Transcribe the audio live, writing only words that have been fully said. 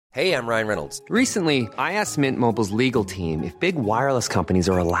Hey, I'm Ryan Reynolds. Recently, I asked Mint Mobile's legal team if big wireless companies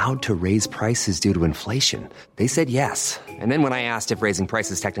are allowed to raise prices due to inflation. They said yes. And then when I asked if raising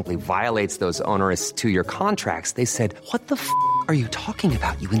prices technically violates those onerous two-year contracts, they said, "What the are you talking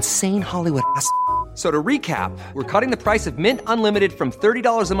about, you insane Hollywood ass?" So to recap, we're cutting the price of Mint Unlimited from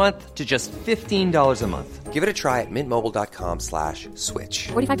 $30 a month to just $15 a month. Give it a try at mintmobile.com/switch.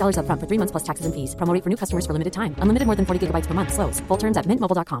 $45 up front for 3 months plus taxes and fees. Promo rate for new customers for limited time. Unlimited more than 40 gigabytes per month. Slows full terms at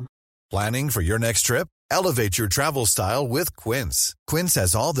mintmobile.com. Planning for your next trip? Elevate your travel style with Quince. Quince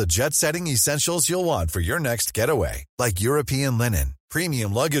has all the jet-setting essentials you'll want for your next getaway, like European linen,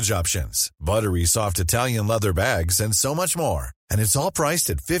 premium luggage options, buttery soft Italian leather bags, and so much more. And it's all priced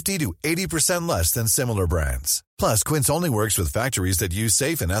at 50 to 80% less than similar brands. Plus, Quince only works with factories that use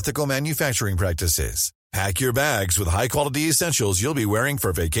safe and ethical manufacturing practices. Pack your bags with high-quality essentials you'll be wearing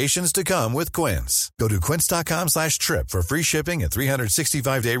for vacations to come with Quince. Go to quince.com/trip for free shipping and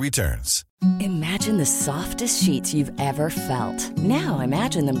 365-day returns. Imagine the softest sheets you've ever felt. Now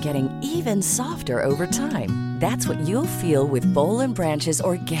imagine them getting even softer over time. That's what you'll feel with Boll & Branch's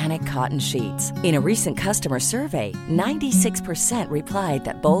organic cotton sheets. In a recent customer survey, 96% replied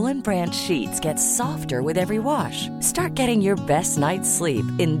that Boll & Branch sheets get softer with every wash. Start getting your best night's sleep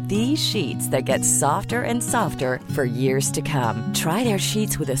in these sheets that get softer and softer for years to come. Try their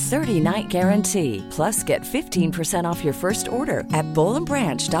sheets with a 30-night guarantee. Plus, get 15% off your first order at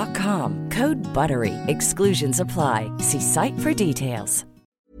bollandbranch.com. Code BUTTERY. Exclusions apply. See site for details.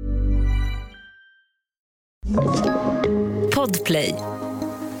 Podplay.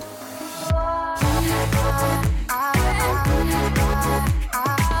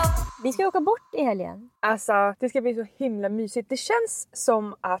 Vi ska åka bort i helgen. Alltså, det ska bli så himla mysigt. Det känns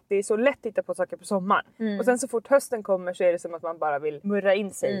som att det är så lätt att titta på saker på sommaren. Och sen så fort hösten kommer så är det som att man bara vill murra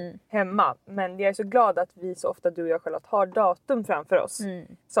in sig hemma. Men jag är så glad att vi så ofta, du och jag, Charlotte, har datum framför oss.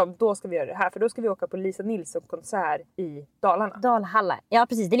 Som då ska vi göra det här. För då ska vi åka på Lisa Nilsson-konsert i Dalarna. Dalhalla. Ja,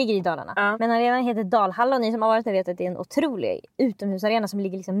 precis. Det ligger i Dalarna. Ja. Men arenan heter Dalhalla. Och ni som har varit där vet att det är en otrolig utomhusarena som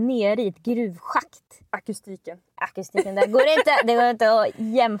ligger liksom nere i ett gruvschakt. Akustiken. Det går inte att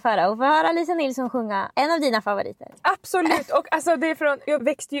jämföra. Och få höra Lisa Nilsson sjunga en av dina favoriter. Absolut. Och alltså det är från, jag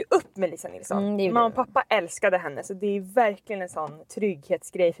växte ju upp med Lisa Nilsson. Mamma och pappa älskade henne. Så det är verkligen en sån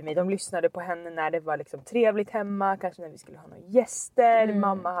trygghetsgrej för mig. De lyssnade på henne när det var liksom trevligt hemma. Kanske när vi skulle ha några gäster.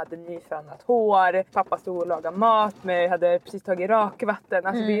 Mamma hade nyfönat hår. Pappa stod och lagade mat. Men hade precis tagit rakvatten.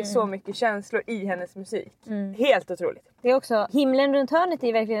 Alltså det är så mycket känslor i hennes musik. Helt otroligt. Det är också, Himlen runt hörnet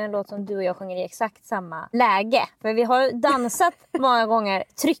är verkligen en låt som du och jag sjunger i exakt samma läge. För vi har dansat många gånger,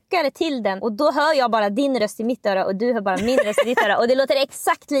 tryckare till den. Och då hör jag bara din röst i mitt öra och du hör bara min röst i ditt öra. Och det låter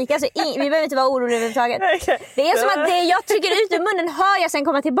exakt lika, så vi behöver inte vara oroliga överhuvudtaget. Det är som att det jag trycker ut ur munnen hör jag sen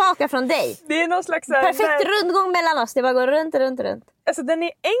komma tillbaka från dig. Det är någon slags perfekt rundgång mellan oss, det bara går runt. Alltså den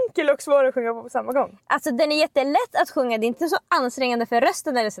är enkel och svår att sjunga på samma gång. Alltså den är jättelätt att sjunga, det är inte så ansträngande för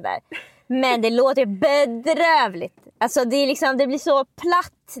rösten eller sådär. Men det låter bedrövligt. Alltså det är liksom, det blir så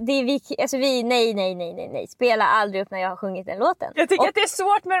platt. Det är nej. Spela aldrig upp när jag har sjungit den låten. Jag tycker att det är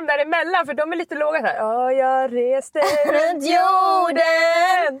svårt med de där emellan, för de är lite låga här. Ja, jag reste runt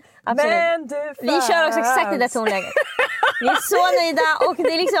jorden. Absolut. Men du fanns. Vi kör också exakt i det tonläget. Vi är så nöjda. Och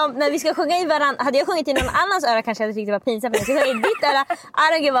det är liksom, när vi ska sjunga i varandra. Hade jag sjungit i någon annans öra kanske jag hade tyckt det var pinsamt. Men jag ska sjunga i ditt öra. I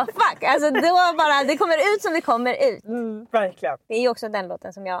don't give a fuck. Alltså då bara, det kommer ut som det kommer ut. Verkligen. Det är ju också den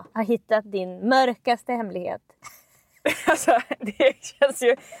låten som jag har hittat din mörkaste hemlighet. Alltså det känns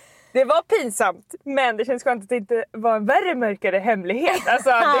ju, det var pinsamt, men det känns skönt att det inte var en värre mörkare hemlighet. Alltså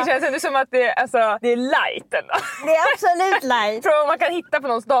det känns ändå som att det är light ändå. Det är absolut light. Från vad man kan hitta på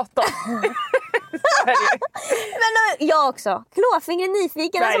någons dator. Men jag också, klåfingrig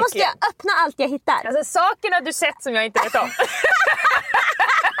nyfiken. Alltså måste jag öppna allt jag hittar. Alltså sakerna du sett som jag inte vet om.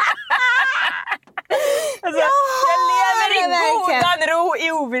 Alltså, jag lever i godan ro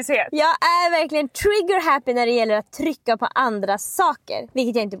i ovisshet. Jag är verkligen trigger happy när det gäller att trycka på andra saker,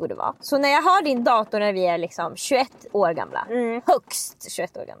 vilket jag inte borde vara. Så när jag har din dator när vi är liksom 21 år gamla, högst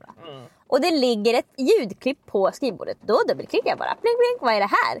 21 år gamla, och det ligger ett ljudklipp på skrivbordet, då dubbelklickar jag bara. Blink, blink, vad är det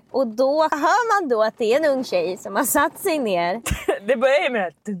här? Och då hör man då att det är en ung tjej som har satt sig ner. Det börjar med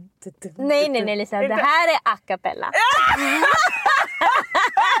det här. Nej Lisa, det här är a cappella.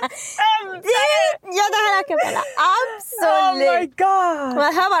 Ja, det här är a cappella. Absolut. Oh my god.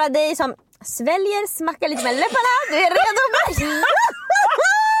 Man hör bara dig som sväljer, smackar lite med läpparna. Du är redo.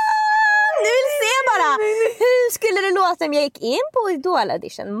 Du vill se bara. Hur skulle det låta om jag gick in på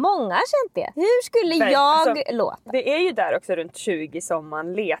Idol-audition? Många har känt det. Hur skulle jag låta? Det är ju där också runt 20 som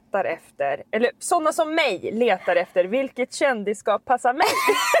man letar efter. Eller sådana som mig letar efter. Vilket kändisskap passar mig?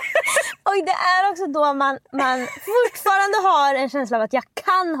 Och det är också då man fortfarande har en känsla av att jag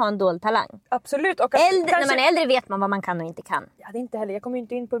kan ha en dold talang. Absolut. Och När man är äldre vet man vad man kan och inte kan. Jag kom ju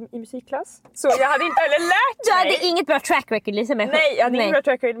inte in i musikklass. Så jag hade inte heller lärt mig. Du hade inget bra track record Lisa. Nej, jag hade inget bra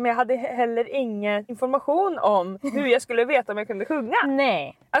track record. Men jag hade heller ingen information om hur jag skulle veta om jag kunde sjunga.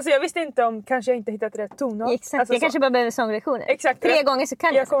 Nej. Alltså jag visste inte om kanske jag inte hittat rätt tonart. Exakt, alltså, jag kanske bara behöver sånglektioner. Exakt. 3 gånger så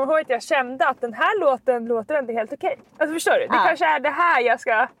kan jag kommer ihåg att jag kände att den här låten låter ändå helt okej. Alltså förstår du? Det kanske är det här jag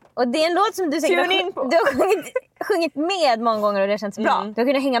ska... Och det är en låt som du säkert har sjungit med många gånger och det känns bra. Du har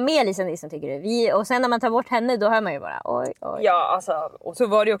kunnat hänga med Lisa Nilsson tycker du. Och sen när man tar bort henne då hör man ju bara oj. Ja alltså, och så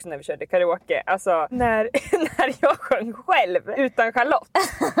var det ju också när vi körde karaoke. Alltså när jag sjöng själv utan Charlotte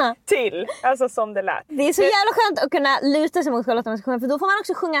till, alltså som det lät. Det är så jävla skönt att kunna luta sig mot Charlotte när man ska sjunga. För då får man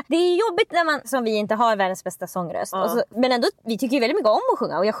också sjunga. Det är jobbigt när man, som vi inte har världens bästa sångröst. Men ändå, vi tycker ju väldigt mycket om att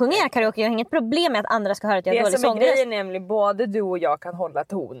sjunga. Och jag sjunger gärna karaoke, jag har inget problem med att andra ska höra att jag har dålig sångröst. Det som är grejen nämligen, både du och jag kan hålla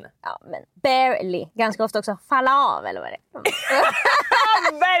ton. Ja, men barely. Ganska ofta också falla av, eller vad det är.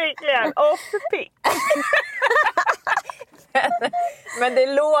 Verkligen, off the pick. Men det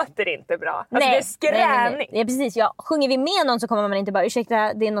låter inte bra. Alltså nej, det är skränigt. Nej, precis. Ja, sjunger vi med någon så kommer man inte bara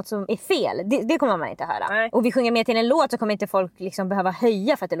ursäkta, det är något som är fel. Det kommer man inte höra. Nej. Och vi sjunger med till en låt så kommer inte folk liksom behöva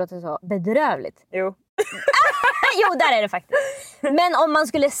höja för att det låter så bedrövligt. Jo. Jo, där är det faktiskt. Men om man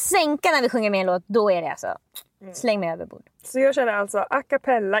skulle sänka när vi sjunger med en låt, då är det alltså släng mig över bord. Så jag känner alltså a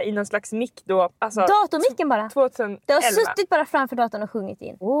cappella i någon slags mick då. Alltså, datormicken bara. 2011. Du har suttit bara framför datorn och sjungit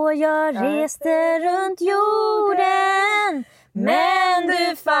in. Och jag reste runt jorden, men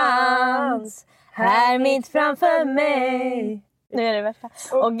du fanns här mitt framför mig. Nu är det värsta.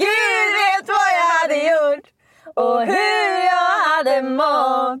 Och Gud vet vad jag hade gjort och hur jag hade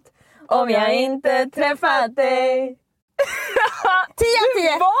mått om jag inte träffat dig. 10.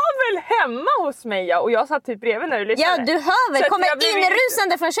 Du var väl hemma hos mig och jag satt typ bredvid när du lyssnade. Ja, du hör väl. Kommer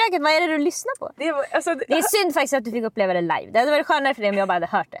inrusande från köket. Vad är det du lyssnar på? Det är synd faktiskt att du fick uppleva det live. Det hade varit skönare för dig om jag bara hade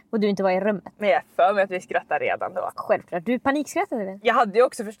hört det och du inte var i rummet. Men jag för mig att vi skrattade redan då. Självklart, du panikskrattade väl? Jag hade ju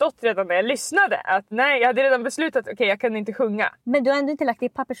också förstått redan när jag lyssnade att nej, jag hade redan beslutat att jag kan inte sjunga. Men du har ändå inte lagt det i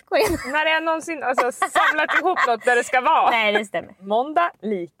papperskorgen. När jag någonsin samlat ihop något där det ska vara. Nej, det stämmer. Måndag,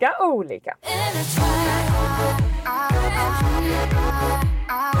 lika olika.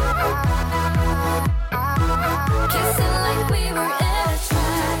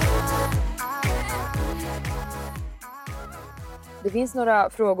 Det finns några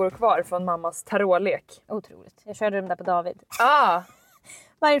frågor kvar från mammas tarotlek. Otroligt. Jag körde dem där på David.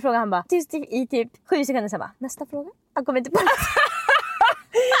 Varje fråga han bara tyst i typ 7 sekunder sen bara nästa fråga. Han kommer inte på det.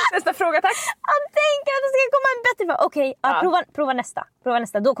 Nästa fråga, tack. Han tänker att det ska komma en bättre fråga. Okej, prova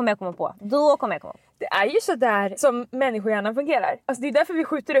nästa. Då kommer jag komma på. Det är ju så där som människohjärnan fungerar. Alltså det är därför vi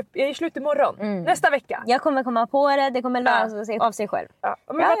skjuter upp. Jag är slut imorgon. Nästa vecka. Jag kommer komma på det. Det kommer lösa sig av sig själv.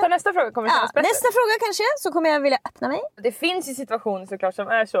 Men vad tar nästa fråga? Kommer det kännas bättre? Nästa fråga kanske. Så kommer jag vilja öppna mig. Det finns ju situationer såklart som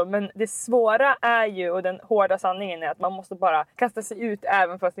är så. Men det svåra är ju, och den hårda sanningen är att man måste bara kasta sig ut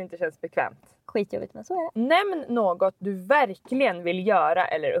även fast det inte känns bekvämt. Skitjobbigt, men så är det. Nämn något du verkligen vill göra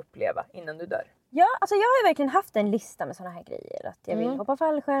eller uppleva innan du dör. Ja, alltså jag har ju verkligen haft en lista med såna här grejer. Att jag vill hoppa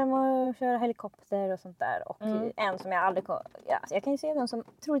fallskärm och köra helikopter och sånt där. Och en som jag aldrig kommer... Ja, jag kan ju se någon som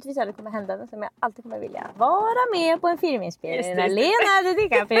troligtvis aldrig kommer hända. Men som jag alltid kommer vilja vara med på en filminspelning. När Leonardo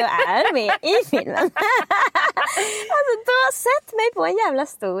DiCaprio är med i filmen. Alltså då sätt mig på en jävla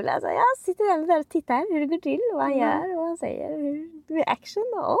stol. Alltså jag sitter där och tittar hur det går till. Vad han gör och vad han säger. Hur action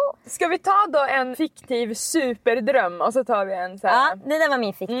och... Ska vi ta då en fiktiv superdröm? Och så tar vi en så här... Ja, det där var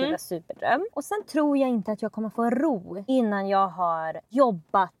min fiktiva superdröm. Och sen tror jag inte att jag kommer få ro innan jag har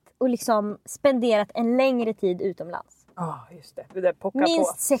jobbat och liksom spenderat en längre tid utomlands. Just det. Det där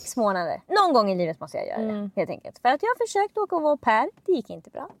minst 6 månader. Någon gång i livet måste jag göra det, helt enkelt. För att jag har försökt åka och vara au pair. Det gick inte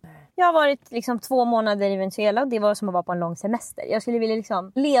bra. Jag har varit liksom 2 månader i Venezuela och det var som att vara på en lång semester. Jag skulle vilja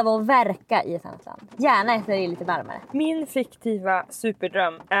liksom leva och verka i ett annat land. Gärna efter det är lite varmare. Min fiktiva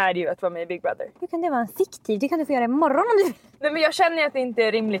superdröm är ju att vara med i Big Brother. Hur kan det vara en fiktiv? Det kan du få göra imorgon om du vill. Nej, men jag känner att det inte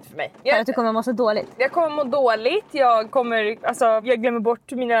är rimligt för mig. För att du kommer må så dåligt. Jag kommer må dåligt. Jag glömmer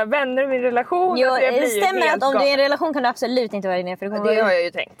bort mina vänner och min relation. Jo, det stämmer att om du är i en relation kan du absolut inte vara inne. För det har jag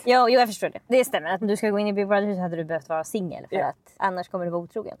ju tänkt. Jo, jag förstår det. Det stämmer att om du ska gå in i Big Brother så hade du behövt vara singel. För att annars kommer du vara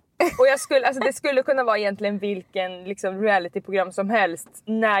otrogen. Och det skulle kunna vara egentligen vilken liksom, realityprogram som helst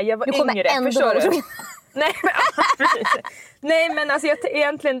när jag var yngre. Förstår du? Nej, men alltså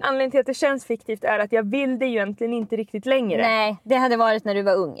egentligen anledningen till att det känns fiktivt är att jag vill det egentligen inte riktigt längre. Nej, det hade varit när du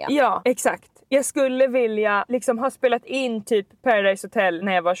var ung. Ja, exakt. Jag skulle vilja liksom ha spelat in typ Paradise Hotel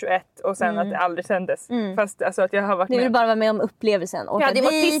när jag var 21 och sen att det aldrig sändes. Fast alltså att jag har varit med. Du vill bara vara med om upplevelsen. Ja, det var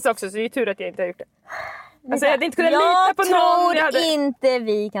piss också så det är tur att jag inte har gjort det. Alltså jag hade inte kunnat lita på någon. Jag tror inte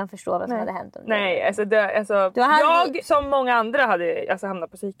vi kan förstå vad som hade hänt om det. Nej, alltså jag som många andra hade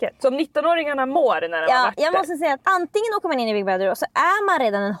hamnat på psyket. Som 19-åringarna mår när de har varit jag måste säga att antingen åker man in i Big Brother och så är man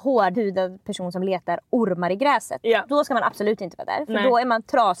redan en hårdhudad person som letar ormar i gräset. Ja. Då ska man absolut inte vara där. För då är man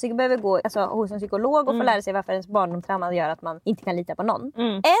trasig och behöver gå hos en psykolog och få lära sig varför ens barndomstrauma gör att man inte kan lita på någon.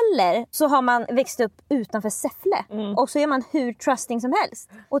 Eller så har man växt upp utanför Säffle och så är man hur trusting som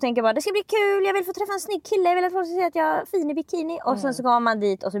helst. Och tänker bara, det ska bli kul, jag vill få träffa en snygg kille, jag vill att folk ska säga att jag är fin i bikini. Och sen så kommer man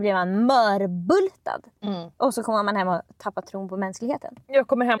dit och så blir man mörbultad. Och så kommer man hem och tappar tron på mänskligheten. Jag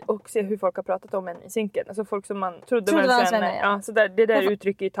kommer hem och ser hur folk har pratat om en i synken. Alltså folk som man trodde var ens vänner. Ja, så det där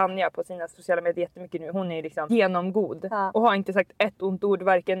uttrycker ju Tanja på sina sociala medier jättemycket nu. Hon är liksom genomgod. Ja. Och har inte sagt ett ont ord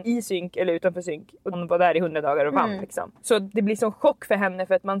varken i synk eller utanför synk. Och hon var där i 100 dagar och vann liksom. Så det blir som chock för henne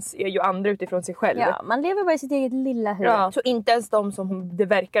för att man ser ju andra utifrån sig själv. Ja, man lever bara i sitt eget lilla huvud. Ja, så inte ens de som det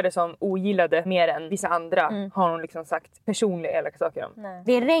verkade som ogillade mer än vissa andra har hon liksom sagt personliga elaka saker om. Nej.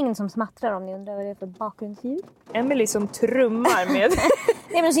 Det är regn som smattrar om ni undrar vad det är för bakgrundsljud. Emily som trummar med...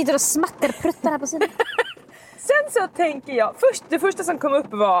 Nej, men de sitter och smatterpruttar här på sidan. Sen så tänker jag, det första som kom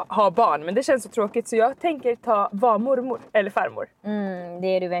upp var ha barn, men det känns så tråkigt så jag tänker vara mormor eller farmor. Det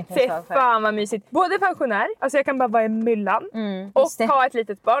är du verkligen svag för. Fan vad mysigt. Både pensionär, alltså jag kan bara vara i myllan och ha ett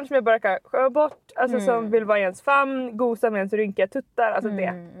litet barn som jag bara kan sköra bort, alltså som vill vara i ens famn, gosa med ens rynkiga tuttar, alltså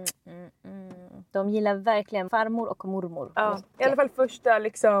det. De gillar verkligen farmor och mormor. Ja, i alla fall första 5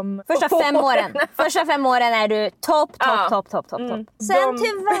 åren. Första 5 åren är du topp. Sen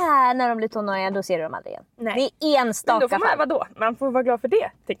tyvärr när de blir tonåringar då ser du dem aldrig igen. Nej. Det är enstaka fall. Vadå? Man får vara glad för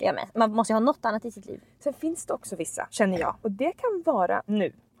det, tycker jag. Man måste ju ha något annat i sitt liv. Sen finns det också vissa, känner jag. Och det kan vara,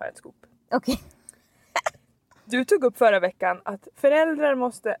 nu har jag ett skop. Okej. Du tog upp förra veckan att föräldrar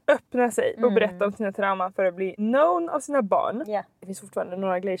måste öppna sig och berätta om sina trauman för att bli known av sina barn. Yeah. Det finns fortfarande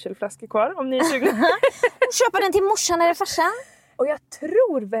några glacialflaskor kvar om ni är sugna. Köpa den till morsan eller farsan. Och jag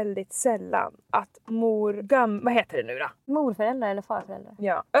tror väldigt sällan att vad heter det nu då? Morföräldrar eller farföräldrar.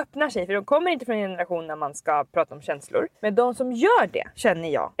 Ja, öppnar sig. För de kommer inte från en generation när man ska prata om känslor. Men de som gör det, känner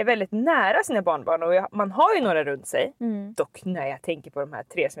jag, är väldigt nära sina barnbarn. Och man har ju några runt sig. Dock när jag tänker på de här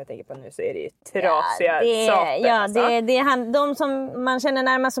 3 som jag tänker på nu så är det ju trasiga saker. Ja, alltså. De som man känner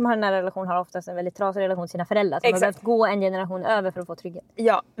närmast som har en nära relation har oftast en väldigt trasig relation till sina föräldrar. Så man har behövt gå en generation över för att få trygghet.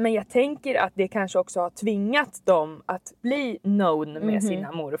 Ja, men jag tänker att det kanske också har tvingat dem att bli med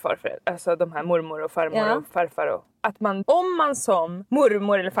sina mor och farföräldrar. Alltså de här mormor och farmor och farfar och att om man som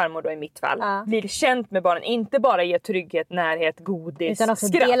mormor eller farmor då i mitt fall blir känt med barnen, inte bara ger trygghet, närhet, godis, utan också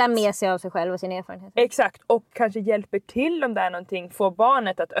skratt. Dela med sig av sig själv och sin erfarenhet. Exakt, och kanske hjälper till om det är någonting, få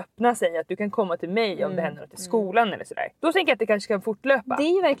barnet att öppna sig, att du kan komma till mig om det händer något i skolan eller sådär. Då tänker jag att det kanske kan fortlöpa. Det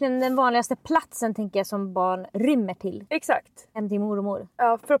är ju verkligen den vanligaste platsen tänker jag som barn rymmer till. Exakt. Hem till mormor.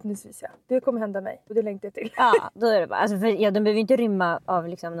 Ja, förhoppningsvis ja. Det kommer hända mig och det längtar jag till. Ja, då är det bara. Alltså, de behöver inte rymma av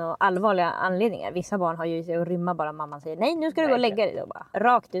liksom några allvarliga anledningar. Vissa barn har ju sig att rymma bara mamman säger nej, nu ska du gå och lägga dig. Bara.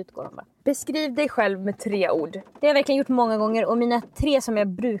 Rakt ut går de bara. Beskriv dig själv med 3 ord. Det har jag verkligen gjort många gånger och mina 3 som jag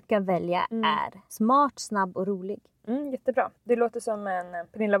brukar välja är smart, snabb och rolig. Jättebra. Det låter som en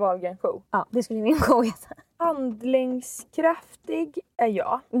Pernilla Wahlgren-show. Ja, det skulle min show heta. Handlingskraftig är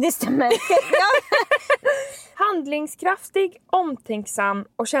jag. Det stämmer. Handlingskraftig, omtänksam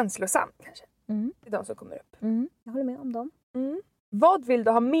och känslosam kanske. Det är de som kommer upp. Jag håller med om dem. Vad vill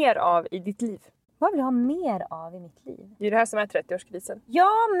du ha mer av i ditt liv? Vad vill jag ha mer av i mitt liv? Det är det här som är 30-årskrisen.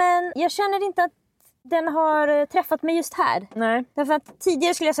 Ja, men jag känner inte att den har träffat mig just här. Nej. Därför att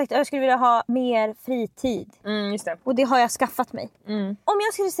tidigare skulle jag sagt att jag skulle vilja ha mer fritid. Just det. Och det har jag skaffat mig. Om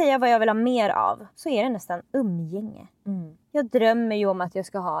jag skulle säga vad jag vill ha mer av så är det nästan umgänge. Jag drömmer ju om att jag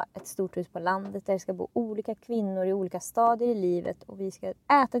ska ha ett stort hus på landet där det ska bo olika kvinnor i olika stadier i livet och vi ska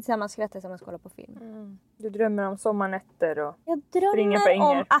äta tillsammans, skratta tillsammans och kolla på film. Du drömmer om sommarnätter och jag drömmer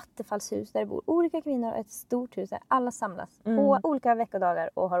om Attefallshus där det bor olika kvinnor och ett stort hus där alla samlas på olika veckodagar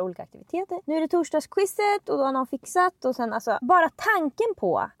och har olika aktiviteter. Nu är det torsdagsquizet och då har någon fixat och sen alltså bara tanken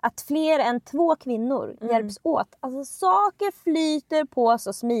på att fler än 2 kvinnor hjälps åt. Alltså saker flyter på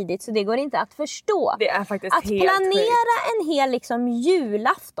så smidigt så det går inte att förstå. Det är faktiskt att helt planera en hel liksom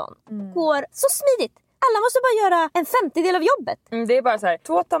julafton går så smidigt. Alla måste bara göra en 50-del av jobbet. Det är bara så här,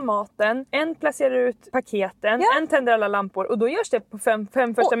 2 tar maten, en placerar ut paketen, en tänder alla lampor och då görs det på 5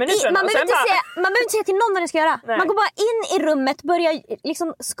 första minuterna. Man behöver inte säga till någon vad den ska göra. Nej. Man går bara in i rummet, börjar liksom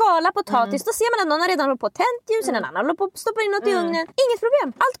skala potatis. Då ser man att någon har redan hållit på tänt ljusen, en annan håller på att stoppa in något i ugnen. Inget problem.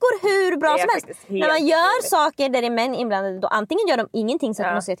 Allt går hur bra som helst. När man gör saker där det är män inblandade, då antingen gör de ingenting så att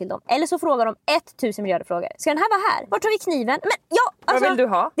man måste säga till dem. Eller så frågar de 1000 miljarder frågor. Ska den här vara här? Vart har vi kniven? Men ja, alltså, vad vill du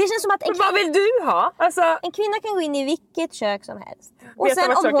ha? Det känns som att vad vill du ha? Alltså, alltså... En kvinna kan gå in i vilket kök som helst. Och Veta sen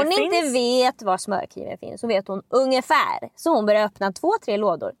var om hon saker inte vet var smörkniven finns så vet hon ungefär. Så hon börjar öppna 2-3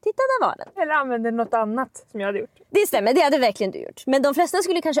 lådor. Titta, där var den. Eller använder något annat som jag hade gjort. Det stämmer, det hade verkligen du gjort. Men de flesta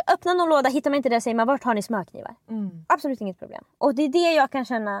skulle kanske öppna någon låda, hittar man inte det säger man vart har ni smörknivar? Absolut inget problem. Och det är det jag kan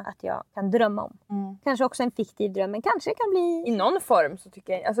känna att jag kan drömma om. Kanske också en fiktiv dröm, men kanske kan bli... I någon form så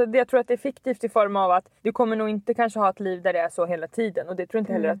tycker jag, alltså jag tror att det är fiktivt i form av att du kommer nog inte kanske ha ett liv där det är så hela tiden. Och det tror jag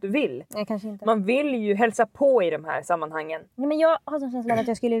inte heller att du vill. Nej, kanske inte. Man vill ju hälsa på i de här sammanhangen. Nej, men jag har en känsla av att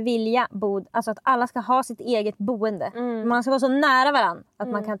jag skulle vilja alltså att alla ska ha sitt eget boende. Man ska vara så nära varandra att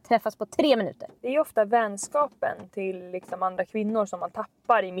man kan träffas på 3 minuter. Det är ju ofta vänskapen till liksom andra kvinnor som man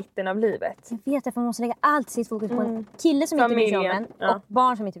tappar i mitten av livet. Jag vet att man måste lägga allt sitt fokus på en kille som inte bryr sig om en och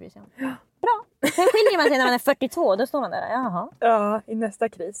barn som inte bryr sig om. Bra. Sen skiljer man sig när man är 42, då står man där. Jaha. Ja, i nästa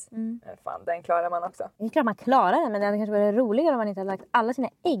kris. Fan, den klarar man också. Det är klart man klarar det, men det hade kanske varit roligare om man inte hade lagt alla sina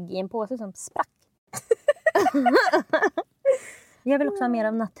ägg i en påse som sprack. Jag vill också ha mer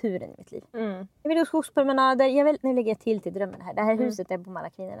av naturen i mitt liv. Jag vill ha skogspromenader. Nu lägger jag till drömmen här. Det här huset är på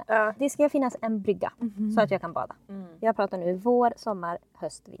Malakvinerna. Ja. Det ska finnas en brygga så att jag kan bada. Jag pratar nu vår, sommar,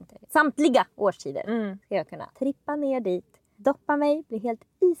 höst, vinter. Samtliga årstider ska jag kunna trippa ner dit. Doppa mig, bli helt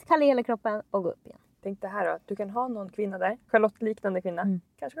iskall i hela kroppen och gå upp igen. Tänk det här då, att du kan ha någon kvinna där. Charlotte-liknande kvinna.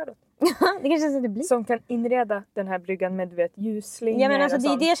 Kanske Charlotte. Det kanske så det blir. Som kan inreda den här bryggan med ljusslingor. Ja, men alltså, det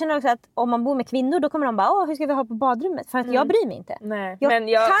är det jag känner också att om man bor med kvinnor då kommer de bara hur ska vi ha på badrummet? För att jag bryr mig inte. Nej. Jag men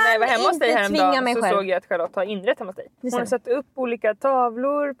när jag var hemma hos dig häromdagen så själv. såg jag att Charlotte har inrett hemma hos dig. Hon har satt upp olika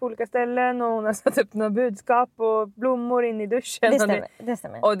tavlor på olika ställen och hon har satt upp några budskap och blommor in i duschen. Det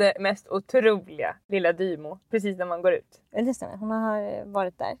stämmer. Och det mest otroliga lilla Dymo precis när man går ut. Det stämmer, hon har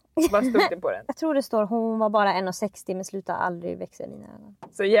varit där. Vad stod det på den? Jag tror det står hon var bara 1,60 men slutade aldrig växa i mina ögon.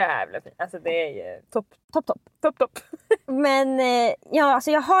 Så jävla fint. Alltså det är topp. Men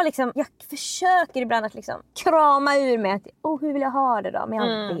alltså jag försöker ibland att liksom krama ur mig att hur vill jag ha det då? Men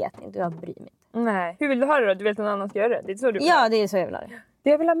jag vet inte, jag bryr mig inte. Nej, hur vill du ha det då? Du vet någon annan ska göra det? Det är så du vill. Ja, det är så jag vill ha det. Det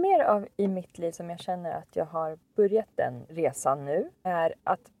jag vill ha mer av i mitt liv som jag känner att jag har börjat den resan nu är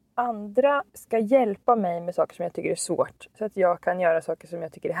att andra ska hjälpa mig med saker som jag tycker är svårt. Så att jag kan göra saker som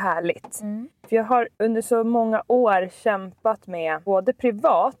jag tycker är härligt. För jag har under så många år kämpat med både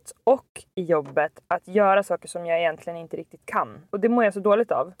privat och i jobbet att göra saker som jag egentligen inte riktigt kan. Och det mår jag så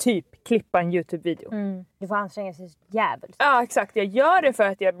dåligt av. Typ klippa en YouTube-video. Du får anstränga sig jävligt. Ja, exakt. Jag gör det för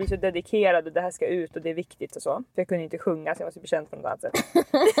att jag blir så dedikerad och det här ska ut och det är viktigt och så. För jag kunde inte sjunga så jag var så bekänd på något annat sätt.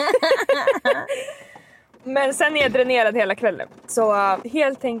 Men sen är jag dränerad hela kvällen. Så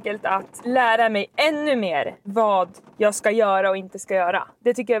helt enkelt att lära mig ännu mer vad jag ska göra och inte ska göra.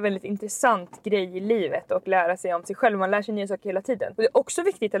 Det tycker jag är en väldigt intressant grej i livet. Och lära sig om sig själv. Man lär sig nya saker hela tiden. Och det är också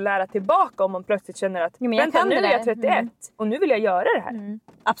viktigt att lära tillbaka om man plötsligt känner att vänta, nu är jag 31 och nu vill jag göra det här.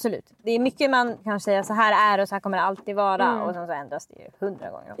 Absolut. Det är mycket man kan säga så här är och så här kommer det alltid vara. Och sen så ändras det ju 100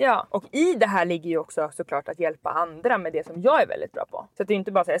 gånger. Ja, och i det här ligger ju också såklart att hjälpa andra med det som jag är väldigt bra på. Så att det är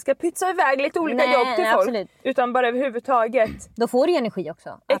inte bara så att jag ska pytsa iväg lite olika jobb till folk. Absolut. Utan bara överhuvudtaget. Då får du energi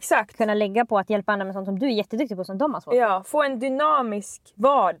också. Exakt. Kunna lägga på att hjälpa andra med sånt som du är jätteduktig på som de har svårt. Ja, få en dynamisk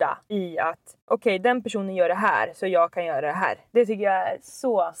vardag i att okej, den personen gör det här så jag kan göra det här. Det tycker jag är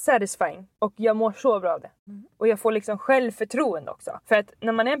så satisfying. Och jag mår så bra av det. Och jag får liksom självförtroende också. För att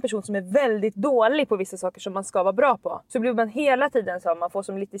när man är en person som är väldigt dålig på vissa saker som man ska vara bra på. Så blir man hela tiden så man får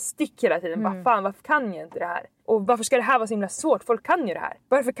som lite stick hela tiden. Bara, fan, varför kan jag inte det här? Och varför ska det här vara så himla svårt? Folk kan ju det här.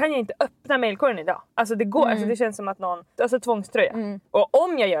 Varför kan jag inte öppna mailkorgen idag? Alltså det går, alltså det känns som att någon, alltså tvångströja. Och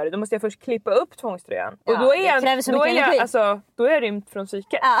om jag gör det, då måste jag först klippa upp tvångströjan. Och då är då är jag rymt från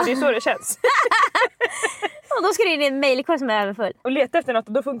psyket. Ja. Det är så det känns. Och då ska det in i en mailkorg som är överfull. Och leta efter något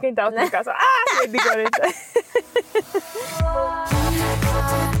och då funkar inte Outlook. Alltså, det går inte.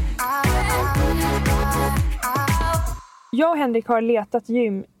 Jag och Henrik har letat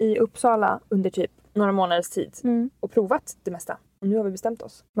gym i Uppsala under typ några månaders tid. Och provat det mesta. Och nu har vi bestämt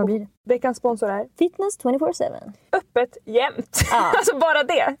oss. Vad blir det? Veckans sponsor är Fitness 24/7. Öppet jämt. Ja. Alltså bara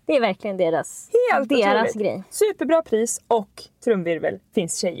det. Det är verkligen deras grej. Superbra pris och trumvirvel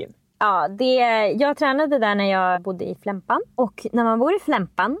finns tjejgym. Ja, jag tränade där när jag bodde i Flämpan. Och när man bor i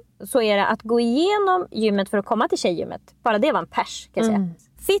Flämpan så är det att gå igenom gymmet för att komma till tjejgymmet. Bara det var en pers, kan jag säga.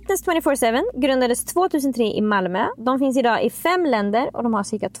 Fitness 24/7 grundades 2003 i Malmö. De finns idag i 5 länder och de har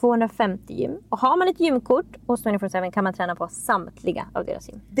cirka 250 gym. Och har man ett gymkort hos 24/7 kan man träna på samtliga av deras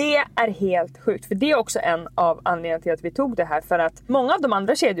gym. Det är helt sjukt, för det är också en av anledningarna till att vi tog det här. För att många av de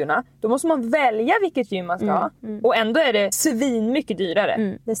andra kedjorna, då måste man välja vilket gym man ska ha. Och ändå är det svin mycket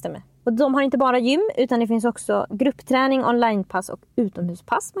dyrare. Det stämmer. Och de har inte bara gym utan det finns också gruppträning, onlinepass och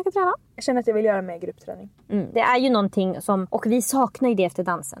utomhuspass man kan träna. Jag känner att jag vill göra mer gruppträning. Det är ju någonting som, och vi saknar ju det efter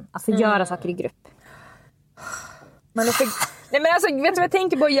dansen. Att få göra saker i grupp. Man är för... Nej men alltså, vet du vad jag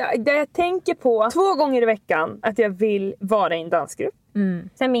tänker på? Jag tänker på 2 gånger i veckan att jag vill vara i en dansgrupp.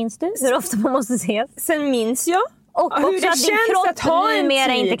 Sen minns du hur ofta man måste ses. Sen minns jag. Och också hur det att din känns att ha en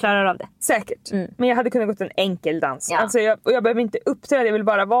numera tid. inte klarar av det. Säkert. Men jag hade kunnat gått en enkel dans. Ja. Alltså jag behöver inte uppträda. Jag vill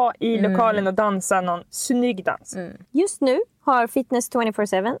bara vara i lokalen och dansa någon snygg dans. Just nu har Fitness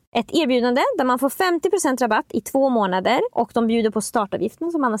 24/7 ett erbjudande där man får 50% rabatt i 2 månader. Och de bjuder på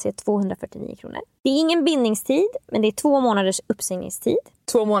startavgiften som annars är 249 kronor. Det är ingen bindningstid, men det är 2 månaders uppsägningstid.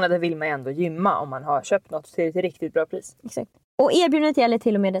 2 månader vill man ändå gymma om man har köpt något till ett riktigt bra pris. Exakt. Och erbjudandet gäller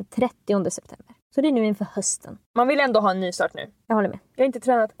till och med den 30 september. Så det är nu inför hösten. Man vill ändå ha en ny start nu. Jag håller med. Jag har inte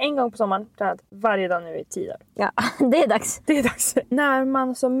tränat en gång på sommaren. Tränat varje dag nu i 10 år. Ja, det är dags. Det är dags. När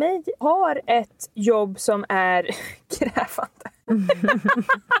man som mig har ett jobb som är krävande.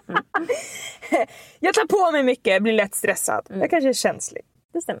 Jag tar på mig mycket, blir lätt stressad. Jag kanske är känslig.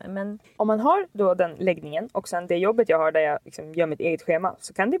 Det stämmer, men... Om man har då den läggningen och sen det jobbet jag har där jag liksom gör mitt eget schema,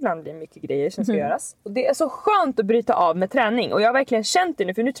 så kan det ibland bli mycket grejer som ska göras. Och det är så skönt att bryta av med träning. Och jag har verkligen känt det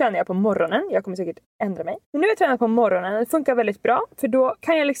nu, för nu tränar jag på morgonen. Jag kommer säkert ändra mig. Men nu har jag tränat på morgonen och det funkar väldigt bra. För då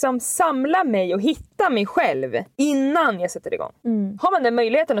kan jag liksom samla mig och hitta mig själv innan jag sätter igång. Har man den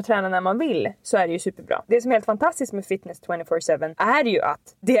möjligheten att träna när man vill, så är det ju superbra. Det som är helt fantastiskt med Fitness 24/7 är ju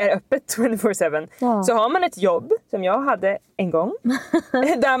att det är öppet 24/7. Ja. Så har man ett jobb, som jag hade en gång,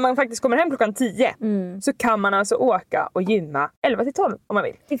 där man faktiskt kommer hem klockan 10, så kan man alltså åka och gymma 11-12 om man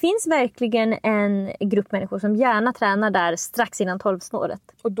vill. Det finns verkligen en grupp människor som gärna tränar där strax innan 12-snåret.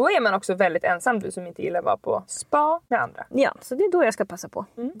 Och då är man också väldigt ensam, du som inte gillar att vara på spa med andra. Ja, så det är då jag ska passa på.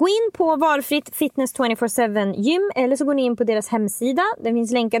 Gå in på valfritt Fitness 24/7 gym, eller så går ni in på deras hemsida. Den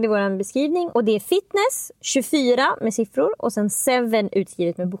finns länkad i vår beskrivning. Och det är fitness 24 med siffror och sen 7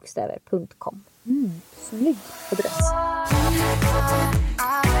 utskrivet med bokstäver.com. Snygg adress.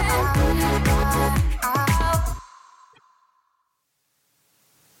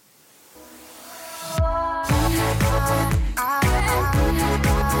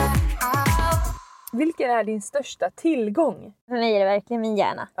 Vilken är din största tillgång? För mig är det verkligen min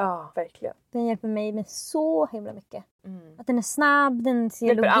hjärna. Ja, verkligen. Den hjälper mig med så himla mycket. Att den är snabb, den ser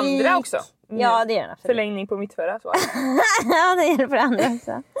hjälper logik. Andra också. Ja, det gör den absolut. Förlängning på mitt förra svar. Ja, det hjälper andra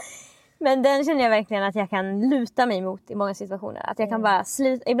också. Men den känner jag verkligen att jag kan luta mig mot i många situationer. Att jag kan bara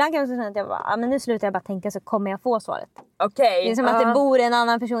sluta. Ibland kan jag också känna att jag bara, men nu slutar jag bara tänka så kommer jag få svaret. Okej. Det är som att det bor en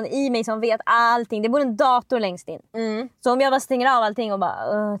annan person i mig som vet allting. Det bor en dator längst in. Så om jag bara stänger av allting och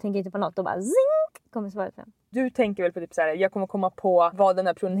bara tänker inte på något och bara zing, kommer svaret fram. Du tänker väl på typ så här, jag kommer komma på vad den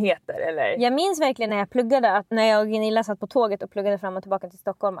här personen heter, eller? Jag minns verkligen när jag pluggade, att när jag och Gunilla satt på tåget och pluggade fram och tillbaka till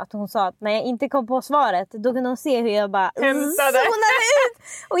Stockholm, att hon sa att när jag inte kom på svaret, då kunde hon se hur jag bara zonade ut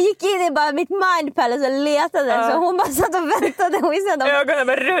och gick in i bara mitt mind palace och letade. Så hon bara satt och väntade och sen ögonen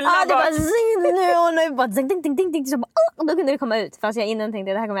bara rullade bak. Det bara zing, nu och nu bara zing, ding, ding, ding, så bara, och då kunde det komma ut. Fast jag innan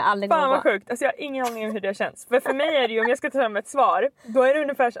tänkte det här kommer jag aldrig komma på. Fan vad sjukt, alltså jag har ingen aning om hur det känns. För mig är det ju, om jag ska ta fram ett svar, då är det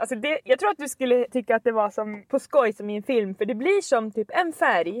ungefär, alltså det, jag tror att du skulle tycka att det var som på skoj som i en film, för det blir som typ en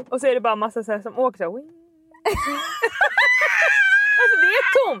färg och så är det bara massa så här som åker så här. Alltså det är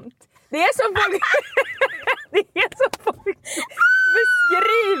tomt. Det är som folk det är som folk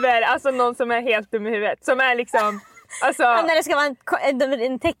beskriver, alltså någon som är helt dum i huvudet, som är liksom alltså när det ska vara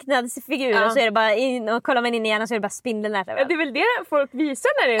en tecknad figur och så är det bara och kollar man in igen och så är det bara spindeln där. Ja, det är väl det folk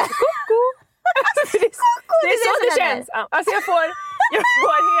visar när det är så koko. Alltså, det är så det känns. Alltså jag får helt.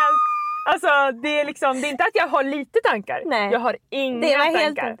 Alltså det är liksom, det är inte att jag har lite tankar. Nej. Jag har inga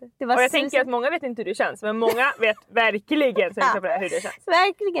tankar. Och jag tänker att många vet inte hur det känns, men många vet verkligen så hur det känns.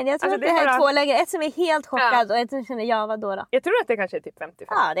 Verkligen, jag tror alltså, att det här är 2 läger. Ett som är helt chockad och ett som känner vadå? Jag tror att det kanske är typ 55.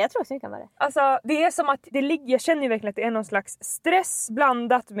 Ja, det jag tror också det kan vara det. Alltså det är som att det ligger, jag känner ju verkligen att det är någon slags stress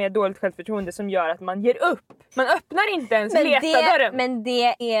blandat med dåligt självförtroende som gör att man ger upp. Man öppnar inte ens dörren. Men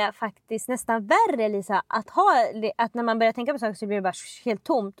det är faktiskt nästan värre, Lisa, att när man börjar tänka på saker så blir det bara helt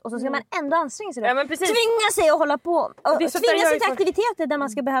tomt och så ska man ändå anstränga sig. Tvinga sig att hålla på. Och tvinga sig till aktiviteter där man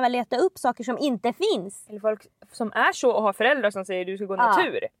ska behöva leta upp saker som inte finns. Eller folk som är så och har föräldrar som säger du ska gå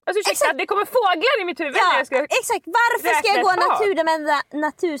natur. Alltså ursäkta, det kommer fåglar i mitt huvud när jag ska. Exakt, varför ska jag gå natur? Den enda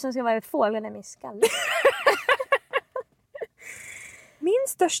natur som ska vara fåglarna i min skalle. Min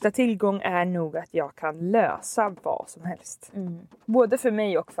största tillgång är nog att jag kan lösa vad som helst. Både för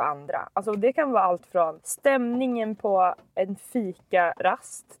mig och för andra. Alltså det kan vara allt från stämningen på en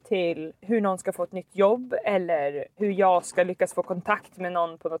fikarast till hur någon ska få ett nytt jobb. Eller hur jag ska lyckas få kontakt med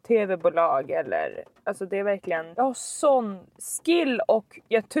någon på något tv-bolag. Eller, alltså det är verkligen, jag har sån skill och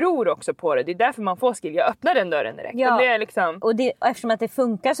jag tror också på det. Det är därför man får skill. Jag öppnar den dörren direkt. Ja. Det är liksom. Och eftersom att det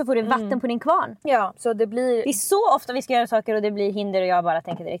funkar så får du vatten på din kvarn. Ja, så det blir. Det är så ofta vi ska göra saker och det blir hinder och jag bara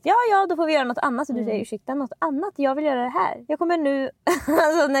bara tänker direkt, ja då får vi göra något annat. Och du säger, ursäkta, något annat? Jag vill göra det här. Jag kommer nu,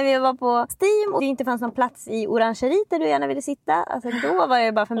 alltså när vi var på Steam och det inte fanns någon plats i orangeriet där du gärna ville sitta. Alltså då var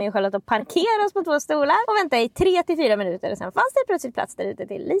det bara för mig och Charlotte att parkera oss på 2 stolar och vänta i 3-4 minuter. Och sen fanns det plötsligt plats där ute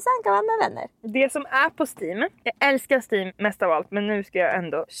till Lisa Ankarman med vänner. Det som är på Steam, jag älskar Steam mest av allt, men nu ska jag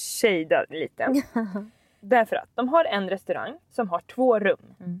ändå shada lite. Därför att de har en restaurang som har 2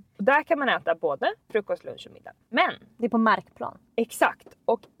 rum. Och där kan man äta både frukost, lunch och middag. Men det är på markplan. Exakt.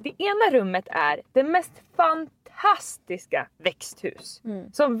 Och det ena rummet är det mest fantastiska växthus.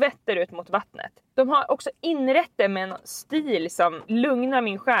 Som vetter ut mot vattnet. De har också inrett det med en stil som lugnar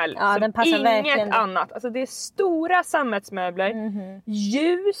min själ. Ja, som den passar inget verkligen. annat. Alltså det är stora sammetsmöbler.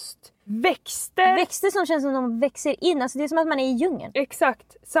 Ljust. Växter. Växter som känns som de växer in. Alltså det är som att man är i djungeln.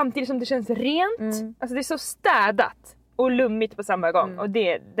 Exakt. Samtidigt som det känns rent. Alltså det är så städat. Och lummigt på samma gång. Och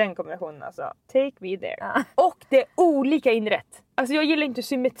det är den kombinationen alltså. Take me there. Ja. Och det är olika inrätt. Alltså jag gillar inte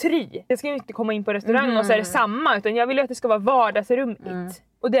symmetri. Jag ska ju inte komma in på restaurang och så är det samma. Utan jag vill ju att det ska vara vardagsrummigt.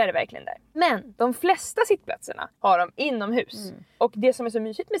 Och det är det verkligen där. Men de flesta sittplatserna har de inomhus. Och det som är så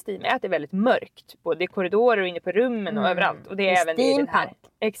mysigt med Steam är att det är väldigt mörkt. Både i korridorer och inne på rummen och överallt. Och det är även det i den här.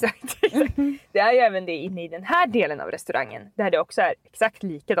 Exakt. Det är ju även det inne i den här delen av restaurangen. Där det också är exakt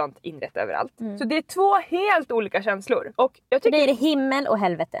likadant inrätt överallt. Så det är 2 helt olika känslor. Och jag tycker det är det himmel och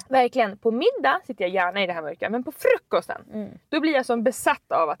helvete. verkligen, på middag sitter jag gärna i det här mörka. Men på frukosten, då blir jag som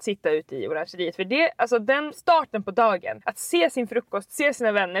besatt av att sitta ute i orangeriet. För det, alltså den starten på dagen. Att se sin frukost, se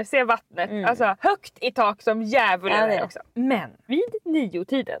sina vänner, se vattnet. Alltså högt i tak som djävulen är också. Men vid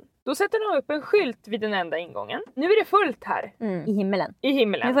 9-tiden, då sätter de upp en skylt vid den enda ingången. Nu är det fullt här. I himmelen. I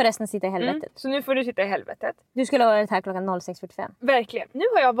himmelen. Nu får resten sitta i helvetet. Så nu får du sitta i helvetet. Du skulle ha varit här klockan 06:45. Verkligen. Nu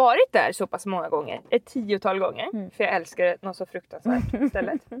har jag varit där så pass många gånger. Ett 10-tal gånger. För jag älskar något så fruktansvärt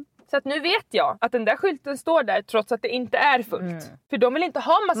stället. Så att nu vet jag att den där skylten står där trots att det inte är fullt. För de vill inte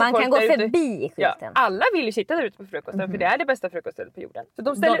ha massa Man folk kan gå där ute. förbi skylten. Ja, alla vill ju sitta där ute på frukosten för det är det bästa frukoststället på jorden. Så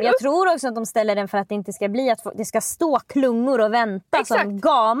de ställer Jag upp. tror också att de ställer den för att det inte ska bli att det ska stå klungor och vänta Exakt. som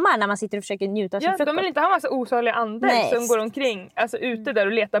gamar när man sitter och försöker njuta av sin frukost. De vill inte ha massa osaliga andar som går omkring alltså ute där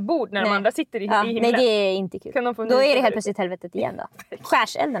och letar bord när de andra sitter i himlen. Nej, det är inte kul. Kan de få då är det nyta helt plötsligt helvetet igen då.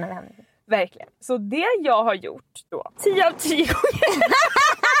 Skärselden har vi hamnat i. Verkligen. Så det jag har gjort då 10 av 10 gånger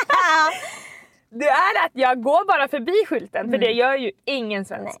det är att jag går bara förbi skylten. För det gör ju ingen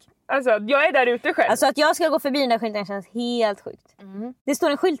svensk. Nej. Alltså jag är där ute själv. Alltså att jag ska gå förbi den där skylten känns helt sjukt. Det står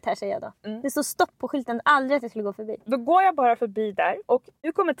en skylt här säger jag då. Det står stopp på skylten, aldrig att jag skulle gå förbi. Då går jag bara förbi där. Och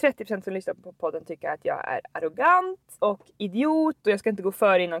nu kommer 30% som lyssnar på podden tycka att jag är arrogant och idiot. Och jag ska inte gå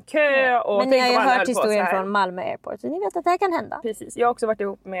före i någon kö. Och men ni har ju alla höll hört på historien så här. från Malmö Airport. Så ni vet att det här kan hända. Precis, jag har också varit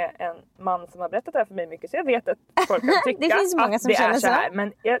ihop med en man som har berättat det här för mig mycket. Så jag vet att folk kan tycka Det finns många att som det känner är så här. så.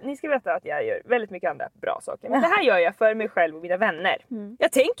 Men ni ska veta att jag gör väldigt mycket andra bra saker. Men det här gör jag för mig själv och mina vänner.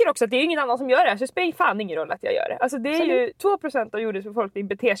 Jag tänker också att det är ingen annan som gör det här. Så det spelar fan ingen roll att jag gör det. Alltså det är ju 2% av jordens befolkning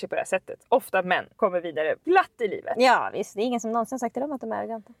beter sig på det här sättet. Ofta män kommer vidare glatt i livet. Ja visst, det är ingen som någonsin sagt till dem att de är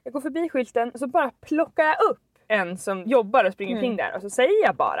arroganta. Jag går förbi skylten och så bara plockar jag upp en som jobbar och springer kring där. Och så säger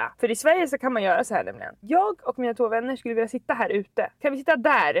jag bara. För i Sverige så kan man göra så här nämligen. Jag och mina 2 vänner skulle vilja sitta här ute. Kan vi sitta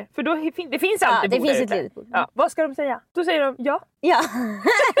där? För då det finns alltid det bord finns där ett ute. litet bord. Ja, vad ska de säga? Då säger de ja. Ja.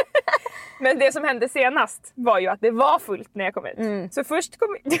 Men det som hände senast var ju att det var fullt när jag kom ut. Så först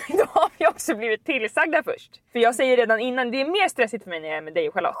då har vi också blivit tillsagda först. För jag säger redan innan, det är mer stressigt för mig när jag är med dig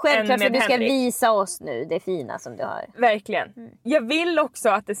och Charlotte. Självklart, än för med du ska Henrik. visa oss nu det fina som du har. Verkligen. Jag vill också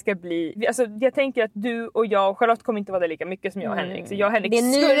att det ska bli... Alltså, jag tänker att du och jag och Charlotte kommer inte vara där lika mycket som jag och Henrik. Så jag och Henrik Det är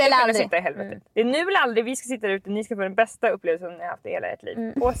nu skulle eller kunna aldrig. sitta i helvetet. Det är nu eller aldrig. Vi ska sitta där ute. Ni ska få den bästa upplevelsen ni har haft i hela ert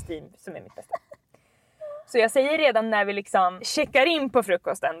liv. På Steam, som är mitt bästa. Så jag säger redan när vi liksom checkar in på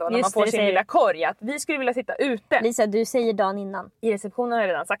frukosten då, när Just man får det, sin säger lilla korg, att vi skulle vilja sitta ute. Lisa, du säger dagen innan. I receptionen har jag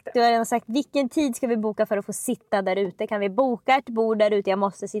redan sagt det. Du har redan sagt vilken tid ska vi boka för att få sitta där ute. Kan vi boka ett bord där ute? Jag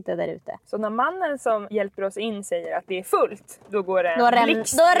måste sitta där ute. Så när mannen som hjälper oss in säger att det är fullt, då går det en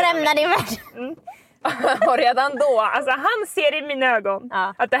blixt Då genom rämnar mig. din värld. Och redan då, alltså han ser i mina ögon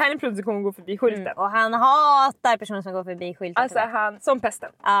Ja. att det här är en produkt som kommer gå förbi skylten. Och han hatar personer som går förbi skylten. Alltså han, som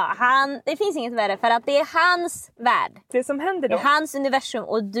pesten. Ja, det finns inget värre för att det är hans värld. Det som händer Det då, är hans universum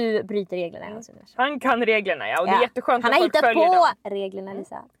och du bryter reglerna i hans universum. han kan reglerna ja, och det är jätteskönt Han att har folk hittat följer på dem. reglerna,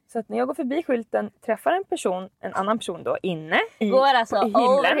 Lisa. Så att när jag går förbi skylten, träffar en annan person då inne i, Går alltså i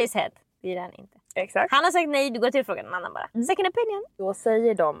over himlen. his head. Det är han inte. Exakt. Han har sagt nej, du går till frågan en annan bara. Second opinion. Då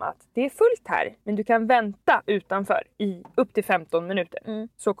säger de att det är fullt här, men du kan vänta utanför i upp till 15 minuter.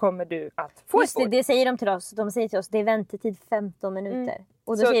 Så kommer du att få Just ett bord. det säger de till oss. De säger till oss, det är väntetid 15 minuter.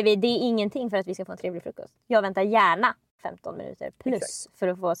 Och då Så- säger vi, det är ingenting för att vi ska få en trevlig frukost. Jag väntar gärna 15 minuter plus för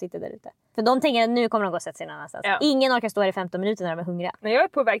att få sitta där ute. För de tänker att nu kommer de gå och sätta sig någon annanstans. Ja. Ingen orkar stå här i 15 minuter när de är hungriga. När jag är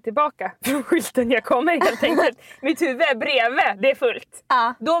på väg tillbaka från skylten jag kommer helt enkelt. Mitt huvud är bredvid, det är fullt.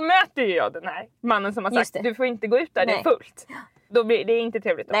 Ja. Då möter ju jag den här mannen som har sagt du får inte gå ut där, det är fullt. Då blir det inte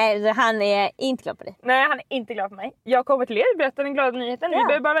trevligt då. Nej, han är inte glad på dig. Nej, han är inte glad på mig. Jag kommer till er, berättar den glada nyheten. Vi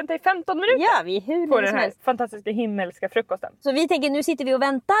behöver bara vänta i 15 minuter. Ja, vi hur på den här fantastiska himmelska frukosten. Så vi tänker, nu sitter vi och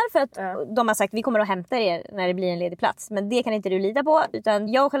väntar för att de har sagt vi kommer att hämta er när det blir en ledig plats. Men det kan inte du lita på.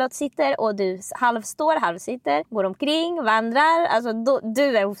 Utan jag och Charlotte sitter och du halvstår, halvsitter. Går omkring, vandrar. Alltså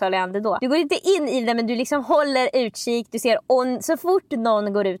du är ofarlig ande då. Du går inte in i det, men du liksom håller utkik. Du ser så fort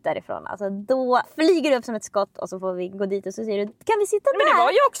någon går ut därifrån. Alltså då flyger du upp som ett skott och så får vi gå dit och så säger du, kan vi sitta där? Men det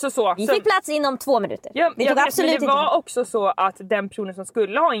var ju också så. Vi fick plats inom 2 minuter. Ja, det var också så att den personen som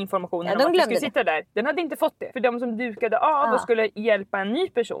skulle ha informationen om att vi skulle sitta där, den hade inte fått det. För de som dukade av och skulle hjälpa en ny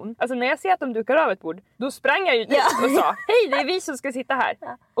person. Alltså när jag ser att de dukar av ett bord, då sprang jag ju dit och sa, hej det är vi som ska sitta här.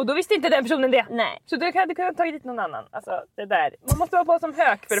 Ja. Och då visste inte den personen det. Nej. Så då hade kunnat ta dit någon annan. Alltså det där. Man måste vara på som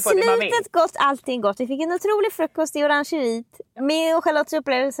hök för att få det man vill. Slutet gott, allting gott. Vi fick en otrolig frukost i orangeriet. Min och Charlottes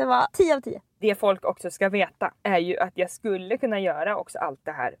upplevelse var 10 av 10. Det folk också ska veta är ju att jag skulle kunna göra också allt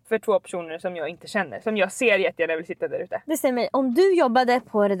det här för 2 personer som jag inte känner. Som jag ser jättegärna vill sitta där ute. Det stämmer. Om du jobbade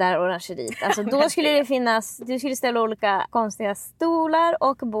på det där orangeriet, alltså då skulle det finnas, du skulle ställa olika konstiga stolar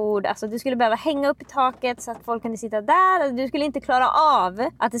och bord. Alltså du skulle behöva hänga upp i taket så att folk kunde sitta där. Alltså, du skulle inte klara av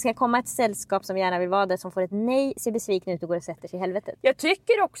att det ska komma ett sällskap som gärna vill vara där, som får ett nej, ser besviken ut och går och sätter sig i helvetet. Jag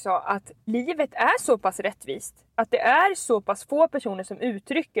tycker också att livet är så pass rättvist. Att det är så pass få personer som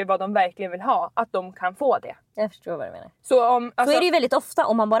uttrycker vad de verkligen vill ha, att de kan få det. Jag förstår vad du menar. Så är det ju väldigt ofta,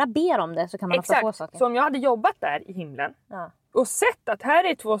 om man bara ber om det så kan man ofta få saker. Så om jag hade jobbat där i himlen och sett att här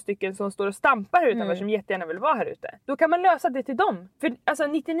är 2 stycken som står och stampar här utanför som jättegärna vill vara här ute. Då kan man lösa det till dem. För alltså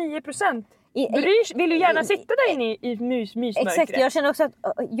 99% vill ju gärna sitta där inne i mysmörkret. Exakt, jag känner också att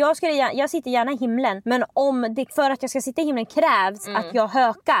jag sitter gärna i himlen. Men om det för att jag ska sitta i himlen krävs att jag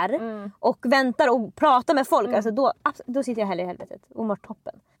hökar och väntar och pratar med folk. Alltså då sitter jag hellre i helvetet och mår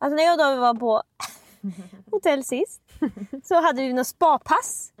toppen. Alltså när jag då var på hotell sist så hade vi något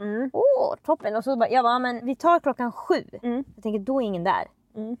spapass. Toppen. Och så jag bara, men vi tar 7:00. Jag tänker, då är ingen där.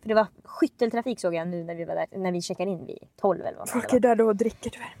 För det var skytteltrafik såg jag nu när vi var där, när vi checkade in vid 12 eller vad. Folk är där då och dricker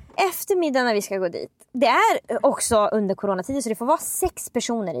tyvärr. Eftermiddag när vi ska gå dit. Det är också under coronatiden så det får vara 6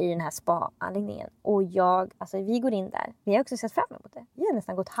 personer i den här spa-anläggningen. Och vi går in där. Vi har också sett fram emot det. Vi har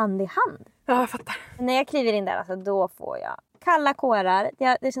nästan gått hand i hand. Ja, jag fattar. När jag kliver in där, alltså, då får jag kalla kårar.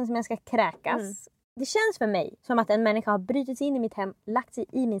 Det känns som jag ska kräkas. Det känns för mig som att en människa har brutit sig in i mitt hem, lagt sig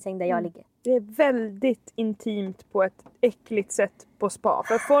i min säng där jag ligger. Det är väldigt intimt på ett äckligt sätt på spa.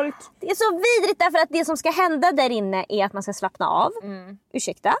 För folk... Det är så vidrigt därför att det som ska hända där inne är att man ska slappna av.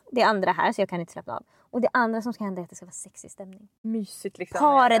 Ursäkta, det är andra här så jag kan inte slappna av. Och det andra som ska hända är att det ska vara sexig stämning. Mysigt liksom.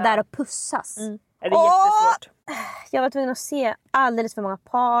 Par är där och pussas. Det är jättesvårt. Jag var tvungen att se alldeles för många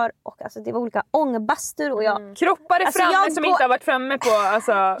par. Och alltså, det var olika ångbastur. Och jag, kroppar är framme som inte har varit framme på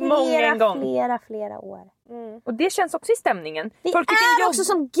många gånger. Flera år. Och det känns också i stämningen. Vi folk är också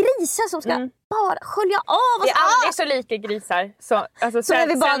som grisar som ska bara skölja av oss. Vi är aldrig så lika grisar så när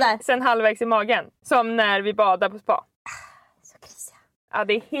vi badar. Sen halvvägs i magen. Som när vi badar på spa. Så grisiga. Ja,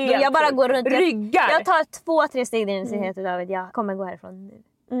 det är helt jag bara går runt. Ryggar. Jag tar 2-3 steg in i heter David. Jag kommer gå härifrån nu.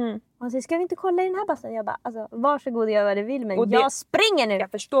 Och så säger, ska vi inte kolla i den här bassen? Jag bara, alltså, varsågod, gör vad du vill. Men jag springer nu.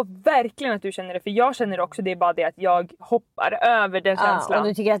 Jag förstår verkligen att du känner det. För jag känner det också. Det är bara det att jag hoppar över den känslan. Och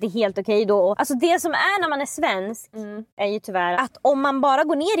du tycker att det är helt okej då. Alltså det som är när man är svensk är ju tyvärr att om man bara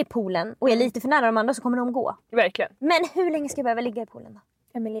går ner i poolen och är lite för nära de andra så kommer de gå. Verkligen. Men hur länge ska jag behöva ligga i poolen då?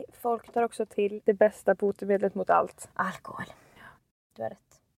 Emily, folk tar också till det bästa botemedlet mot allt. Alkohol. Du har rätt.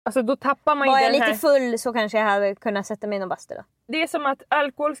 Alltså då tappar man ju var jag den här... lite full så kanske jag hade kunnat sätta mig i någon bastu då. Det är som att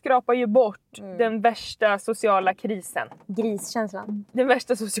alkohol skrapar ju bort den värsta sociala krisen. Griskänslan. Den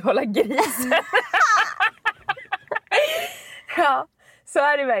värsta sociala grisen. Ja, så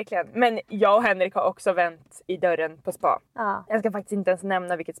är det verkligen. Men jag och Henrik har också vänt i dörren på spa. Ja. Jag ska faktiskt inte ens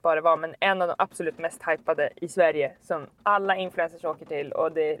nämna vilket spa det var. Men en av de absolut mest hypade i Sverige. Som alla influencers åker till.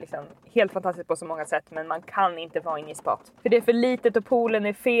 Och det är liksom helt fantastiskt på så många sätt. Men man kan inte vara inne i spat. För det är för litet och poolen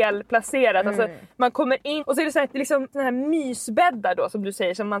är fel placerad. Alltså, man kommer in och så är det så här, liksom såna här mysbäddar då som du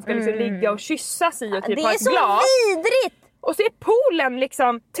säger. Som man ska liksom ligga och kyssas i och typ ha ett glas. Det är så vidrigt! Och så är poolen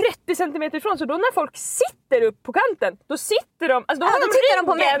liksom 30 cm ifrån. Så då när folk sitter upp på kanten, då sitter de... Alltså då har de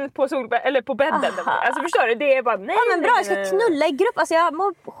ryggen på eller på bädden. Alltså förstår du? Det är bara nej. Ja men bra, jag ska knulla i grupp. Alltså jag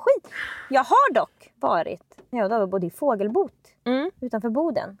mår skit. Jag har dock varit... Jag var både i fågelbot utanför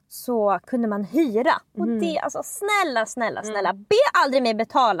Boden så kunde man hyra. Och det, alltså snälla. Be aldrig mig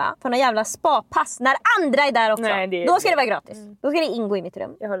betala för någon jävla spapass när andra är där också. Nej, då ska det vara gratis. Då ska det ingå i mitt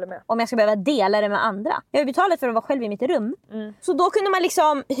rum. Jag håller med. Om jag ska behöva dela det med andra. Jag har betalat för att vara själv i mitt rum. Så då kunde man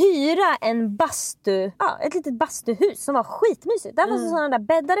liksom hyra en bastu. Ja, ett litet bastuhus som var skitmysigt. Där fanns det sådana där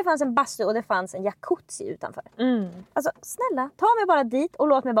bäddar, det fanns en bastu och det fanns en jacuzzi utanför. Alltså snälla, ta mig bara dit och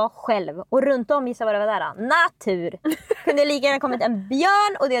låt mig vara själv. Och runt om, gissa vad det var där. Natur. Kunde lika gärna kommit en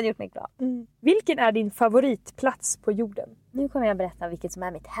björn och det hade gjort mig glad. Vilken är din favoritplats på jorden? Nu kommer jag berätta vilket som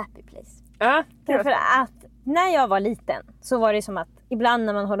är mitt happy place. Ja, Därför att när jag var liten så var det som att ibland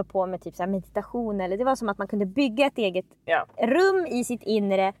när man håller på med typ så här meditation eller det var som att man kunde bygga ett eget rum i sitt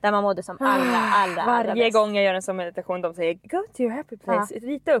inre där man mådde som allra Varje bäst. gång jag gör en sån meditation de säger go to your happy place,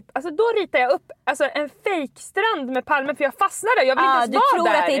 rita upp. Alltså då ritar jag upp en fejkstrand med palmer för jag fastnar där, jag vill inte ens vara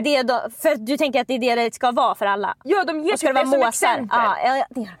tror där. att det är det då, för du tänker att det är det ska vara för alla. Ja, de ger och ska det vara måsar. Ja,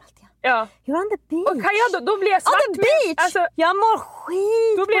 det gör de alltid. Ja. You're on the beach. Och kan jag då blir jag svart. On the beach! Alltså, jag mår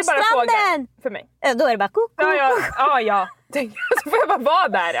skit då blir det på bara stranden. Fågel för mig. Då är det bara koko. Ja. Så får jag bara vara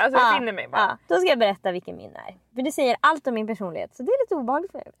där. Alltså jag finner mig bara. Då ska jag berätta vilken min är. För det säger allt om min personlighet. Så det är lite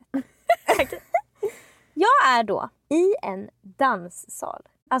obehagligt för mig. Jag är då i en danssal.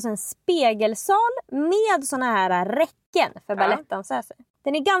 Alltså en spegelsal med såna här räcken för balettdansöser.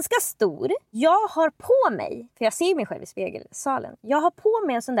 Den är ganska stor. Jag har på mig, för jag ser mig själv i spegelsalen. Jag har på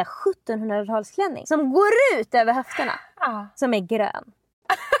mig en sån där 1700-talsklänning som går ut över höfterna. Som är grön.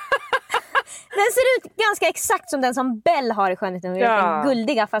 Den ser ut ganska exakt som den som Belle har i Skönheten. Den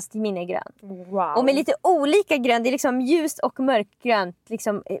guldiga fast min är grön. Wow. Och med lite olika grön. Det är liksom ljust och mörkgrönt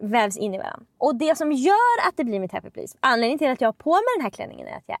liksom vävs in i varandra. Och det som gör att det blir mitt happy place. Anledningen till att jag har på mig den här klänningen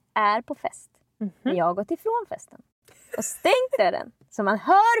är att jag är på fest. Men jag har gått ifrån festen. Och stängt dörren. Så man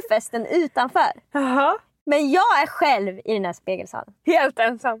hör festen utanför. Men jag är själv i den här spegelsalen. Helt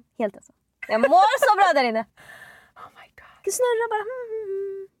ensam. Jag mår så bra där inne. Oh my god. Jag snurrar bara.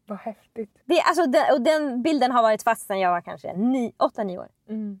 Vad häftigt. Och den bilden har varit fast sedan jag var kanske 8-9 år.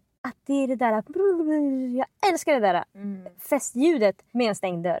 Att det är det där. Jag älskar det där festljudet med en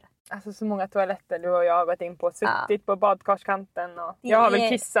stängd dörr. Alltså så många toaletter du och jag har gått in på. Suttit på badkarskanten. Och jag har väl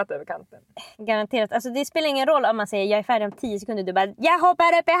kissat över kanten. Garanterat. Alltså det spelar ingen roll om man säger jag är färdig om 10 sekunder. Du bara, jag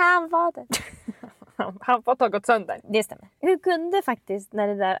hoppar upp i handfatet. Handfatet har gått sönder. Det stämmer. Hur kunde faktiskt när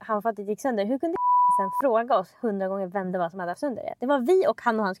det där handfatet gick sönder. Hur kunde sen fråga oss 100 gånger vem det var som hade haft sönder det? Det var vi och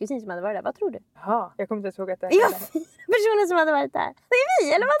han och hans kusin som hade varit där. Vad tror du? Ja, jag kommer inte ens ihåg att det är 4 personer som hade varit där. Det är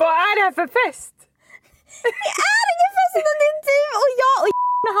vi, eller vad? Vad är det här för fest? Det är ingen fest utan det är du och jag och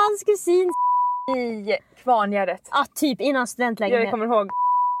med hans kusin i Kvarngärdet. Ja, typ innan studentlägenhet. Jag kommer ihåg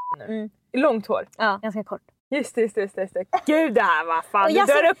nu. Långt hår. Ja, ganska kort. Just det. Gud, vad fan. Du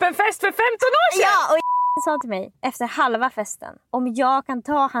drar upp en fest för 15 år sedan! Ja, och sa till mig efter halva festen om jag kan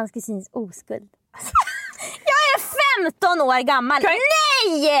ta hans kusins oskuld. Jag är 15 år gammal.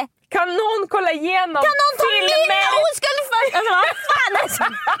 Nej! Kan någon kolla igenom Kan någon ta filmer? min oskuld först? Alltså, vad fan är det?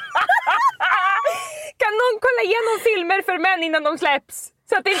 Kan någon kolla igenom filmer för män innan de släpps?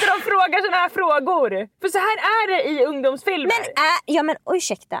 Så att inte de frågar såna här frågor. För så här är det i ungdomsfilmer. Men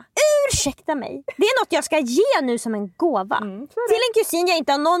ursäkta mig. Det är något jag ska ge nu som en gåva. Till en kusin jag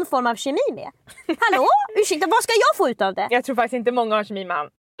inte har någon form av kemi med. Hallå? Ursäkta, vad ska jag få ut av det? Jag tror faktiskt inte många har kemi med han.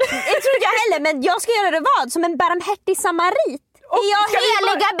 Det tror inte jag heller, men jag ska göra det vad? Som en barmhärtig samarit. Är jag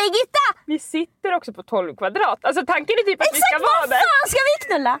heliga Birgitta? Vi sitter också på 12 kvadrat. Alltså tanken är typ att vi ska vara där. Exakt, vad fan ska vi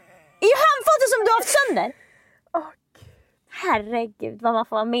knulla? Är ju handfatet som du har haft sönder? Herregud, vad man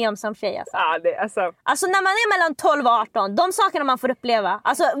får vara med om som tjej alltså. Ja, alltså när man är mellan 12 och 18, de sakerna man får uppleva.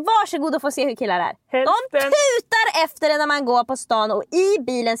 Alltså varsågod och få se hur killar är. De tutar efter det när man går på stan och i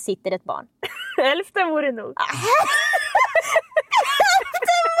bilen sitter ett barn. Hälften vore nog.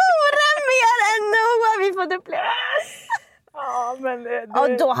 Hälften vore mer än nog vad vi fått uppleva. Ja, men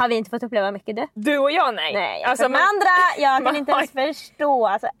och då har vi inte fått uppleva mycket du. Du och jag, nej. Nej, alltså, men andra, jag kan inte ens förstå.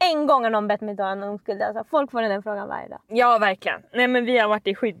 Alltså, en gång har någon bett mig ta en oskuld. Alltså, folk får den frågan varje dag. Ja, verkligen. Nej, men vi har varit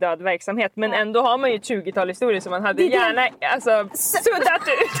i skyddad verksamhet. Men ändå har man ju ett 20-tal historier som man hade gärna suddat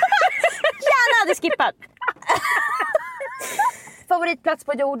ut. Gärna hade skippat. Favoritplats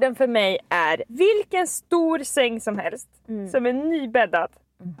på jorden för mig är vilken stor säng som helst. Som är nybäddad.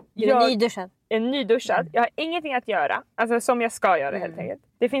 Nyduschad. Jag har ingenting att göra. Alltså som jag ska göra helt enkelt.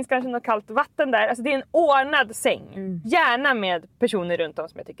 Det finns kanske något kallt vatten där. Alltså det är en ordnad säng. Gärna med personer runt om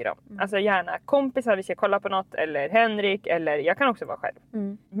som jag tycker om. Alltså gärna kompisar, vi ska kolla på något. Eller Henrik. Eller jag kan också vara själv.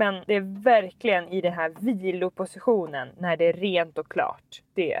 Men det är verkligen i den här vilopositionen. När det är rent och klart.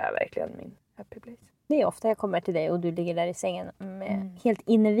 Det är verkligen min happy place. Det är ofta jag kommer till dig och du ligger där i sängen med helt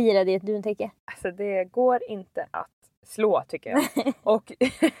innevirad i ett duntäcke. Alltså det går inte att slå tycker jag. Och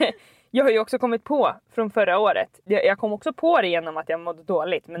jag har ju också kommit på från förra året. Jag kom också på det genom att jag mådde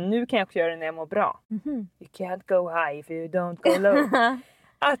dåligt. Men nu kan jag också göra det när jag mår bra. You can't go high if you don't go low.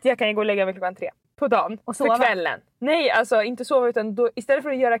 Att jag kan gå och lägga mig 3:00 på dagen. Och sova? För kvällen. Nej, alltså inte sova utan då, istället för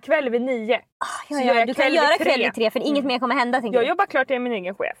att göra kväll vid 9. Du kan göra kväll vid 3 för inget mer kommer hända. Jag jobbar klart, jag är min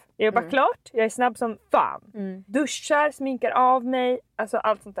egen chef. Jag jobbar klart, jag är snabb som fan. Duschar, sminkar av mig, alltså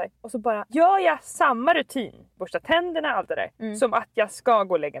allt sånt där. Och så bara gör jag samma rutin. Borsta tänderna, allt det där. Som att jag ska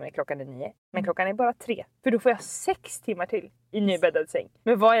gå och lägga mig klockan är 9. Men klockan är bara 3. För då får jag 6 timmar till i nybäddad säng.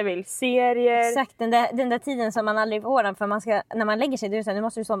 Med vad jag vill, serier. Exakt, den där tiden som man aldrig får den. För man ska, när man lägger sig, det är så här, nu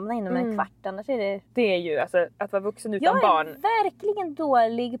måste du somna inom en kvart. Annars är det... Det är ju alltså att vara vuxen utan barn. Jag är verkligen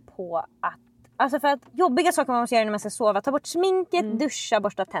dålig på att... Alltså för att jobbiga saker man måste göra när man ska sova. Ta bort sminket, duscha,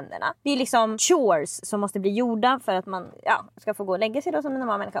 borsta tänderna. Det är liksom chores som måste bli gjorda för att man ska få gå och lägga sig då som en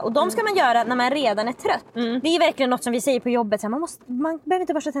normal människa. Och de ska man göra när man redan är trött. Det är verkligen något som vi säger på jobbet. Så här, man behöver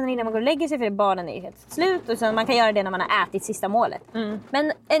inte borsta tänderna innan man går och lägger sig för barnen är helt slut. Och så man kan göra det när man har ätit sista målet.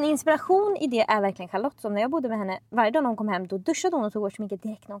 Men en inspiration i det är verkligen Charlotte. Som när jag bodde med henne, varje dag när hon kom hem, då duschade hon och tog bort sminket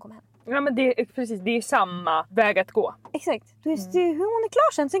direkt när hon kom hem. Ja men det är precis, det är samma väg att gå. Exakt, hur hon är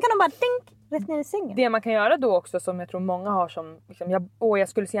klar sen kan hon bara dink rätt ner i sängen. Det man kan göra då också som jag tror många har som liksom, jag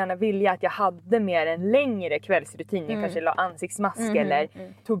skulle så gärna vilja att jag hade mer en längre kvällsrutin. Jag kanske la ansiktsmask eller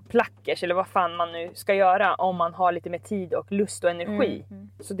tog plackers eller vad fan man nu ska göra om man har lite mer tid och lust och energi.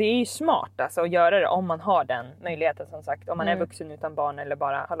 Så det är ju smart alltså, att göra det om man har den möjligheten som sagt. Om man är vuxen utan barn eller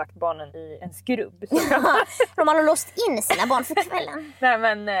bara har lagt barnen i en skrubb. Om man har låst in sina barn för kvällen. Nej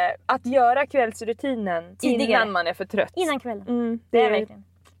men att göra kvällsrutinen tidigare. Innan man är för trött. Innan kvällen. Det är verkligen.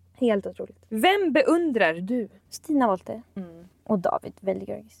 Helt otroligt. Vem beundrar du? Stina Wolter och David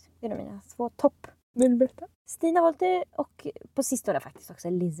Veldigergis. Det är mina 2 topp. Vill du berätta? Stina Wolter och på sistone faktiskt också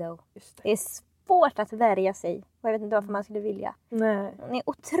Lizzo. Just det är svårt att värja sig. Och jag vet inte varför man skulle vilja. Nej. Hon är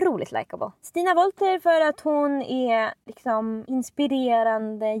otroligt likeable. Stina Wolter för att hon är liksom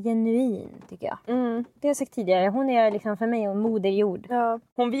inspirerande, genuin tycker jag. Det har jag sagt tidigare. Hon är liksom för mig en moderjord. Ja.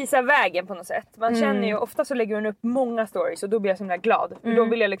 Hon visar vägen på något sätt. Man känner ju, ofta så lägger hon upp många stories och då blir jag så himla glad. För då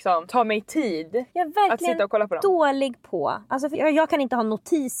vill jag liksom ta mig tid att sitta och kolla på dem. Dålig på. Alltså för jag kan inte ha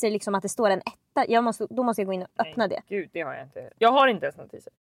notiser liksom att det står en etta. Då måste jag gå in och öppna det. Gud, det har jag inte. Jag har inte ens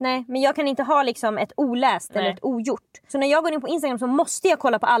notiser. Nej, men jag kan inte ha liksom ett oläst eller ett ogjort. Så när jag går in på Instagram så måste jag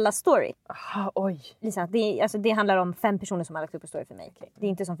kolla på alla story. Aha, oj. Lisa, det handlar om 5 personer som har lagt upp en story för mig. Det är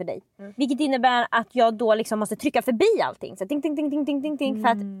inte som för dig. Vilket innebär att jag då liksom måste trycka förbi allting. Så ding, ding, ding, ding, ding, ding, ding. För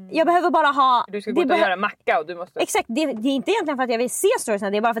att jag behöver bara ha... Du ska gå och göra macka och du måste... Exakt, det är inte egentligen för att jag vill se storiesna.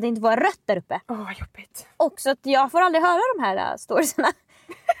 Det är bara för att det inte var rött där uppe. Vad jobbigt. Och så att jag får aldrig höra de här storiesna.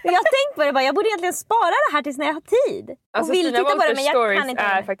 Jag har tänkt på det jag borde egentligen spara det här tills när jag har tid. Alltså, och vill titta på det men jag kan inte.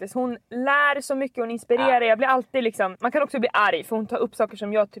 Är faktiskt, hon lär så mycket, hon inspirerar. Jag blir alltid liksom, man kan också bli arg för hon tar upp saker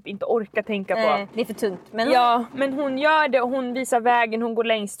som jag typ inte orkar tänka på. Det är för tungt. Men men hon gör det och hon visar vägen, hon går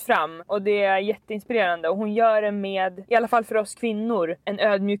längst fram. Och det är jätteinspirerande. Och hon gör det med, i alla fall för oss kvinnor, en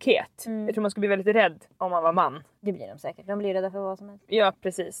ödmjukhet. Jag tror man skulle bli väldigt rädd om man var man. Det blir de säkert. De blir rädda för vad som helst. Ja,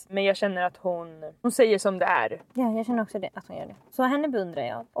 precis. Men jag känner att hon säger som det är. Ja, jag känner också det, att hon gör det. Så henne beundrar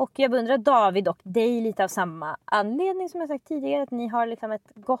jag. Och jag beundrar David och dig lite av samma anledning som jag sagt tidigare. Att ni har liksom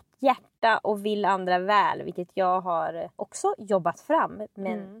ett gott hjärta och vill andra väl. Vilket jag har också jobbat fram.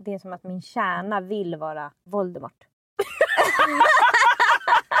 Men det är som att min kärna vill vara Voldemort.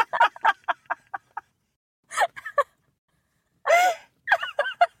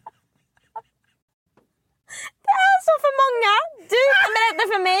 Så för många. Du kan berätta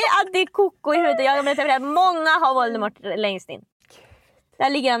för mig att det är koko i huvudet. Jag kan berätta för dig att många har Voldemort längst in. Där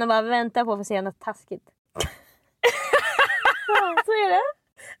ligger han och bara väntar på att få se något taskigt. Ja, så är det.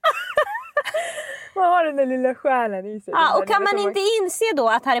 Man har den där lilla själen i sig. Ja, och kan man inte inse då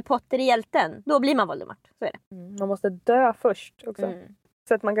att Harry Potter är hjälten, då blir man Voldemort. Så är det. Man måste dö först också.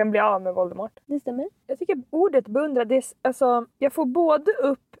 Så att man kan bli av med Voldemort. Det stämmer. Jag tycker ordet beundra, alltså, jag får både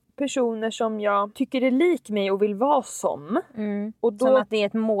upp personer som jag tycker är lik mig och vill vara som. Och då, som att det är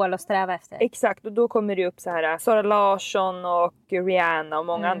ett mål att sträva efter. Exakt, och då kommer det upp så här Sara Larsson och Rihanna och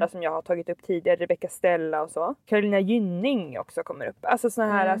många andra som jag har tagit upp tidigare, Rebecca Stella och så. Carolina Gynning också kommer upp. Alltså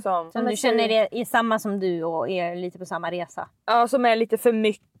såna här som du känner är samma som du och är lite på samma resa. Ja, som är lite för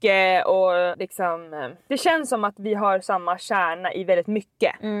mycket och liksom, det känns som att vi har samma kärna i väldigt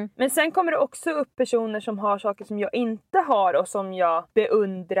mycket. Men sen kommer det också upp personer som har saker som jag inte har och som jag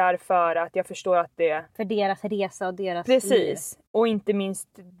beundrar för att jag förstår att det... För deras resa och deras Precis. liv. Och inte minst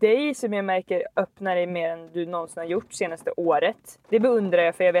dig som jag märker öppnar dig mer än du någonsin har gjort senaste året. Det beundrar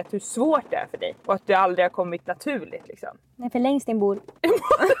jag för jag vet hur svårt det är för dig. Och att det aldrig har kommit naturligt liksom. Nej, för längst in bor.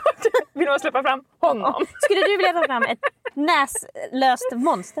 Vill du släppa fram honom? Skulle du vilja ta fram ett näslöst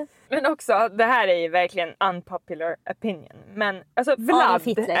monster? Men också, det här är ju verkligen unpopular opinion. Men alltså Vlad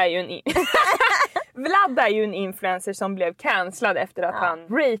är ju Vlad är ju en influencer som blev cancellad efter att han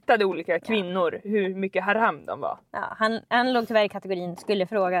ratade olika kvinnor hur mycket haram de var. Ja, han låg tyvärr i kategorin skulle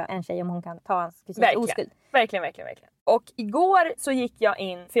fråga en tjej om hon kan ta hans kusins oskuld. Verkligen. Och igår så gick jag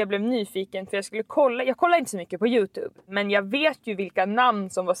in för jag blev nyfiken för jag skulle kolla. Jag kollar inte så mycket på YouTube. Men jag vet ju vilka namn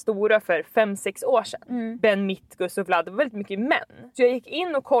som var stora för 5-6 år sedan. Ben Mitkus och Vlad, det var väldigt mycket män. Så jag gick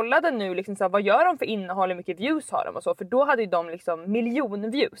in och kollade nu liksom så här, vad gör de för innehåll, hur mycket views har de och så. För då hade ju de liksom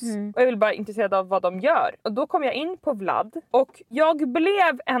miljonviews. Och jag vill bara intresserad av vad de gör. Och då kom jag in på Vlad. Och jag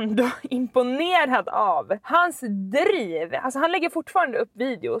blev ändå imponerad av hans driv. Alltså han lägger fortfarande upp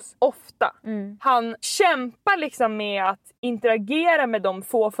videos ofta. Han kämpar liksom med att interagera med de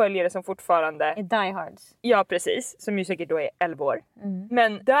få följare som fortfarande är diehards. Ja, precis. Som ju säkert då är 11 år.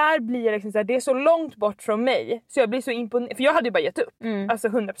 Men där blir jag liksom så här, det är så långt bort från mig. Så jag blir så imponerad. För jag hade ju bara gett upp. Alltså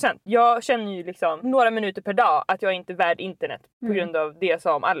 100%. Jag känner ju liksom några minuter per dag att jag inte är värd internet. På grund av det jag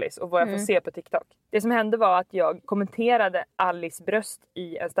sa om Alice och vad jag får se på TikTok. Det som hände var att jag kommenterade Alice bröst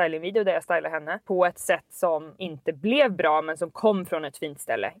i en stylingvideo där jag stylade henne. På ett sätt som inte blev bra men som kom från ett fint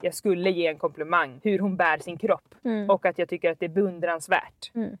ställe. Jag skulle ge en komplimang hur hon bär sin kropp. Och att jag tycker att det är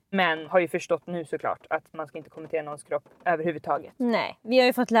beundransvärt. Men har ju förstått nu såklart att man ska inte kommentera någons kropp överhuvudtaget. Nej, vi har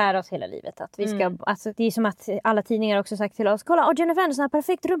ju fått lära oss hela livet att vi ska, alltså det är som att alla tidningar också sagt till oss, kolla, Jennifer Aniston har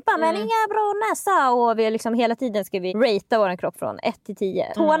perfekt rumpa men inga bra näsa. Och vi liksom hela tiden ska vi ratea våran kropp från 1 till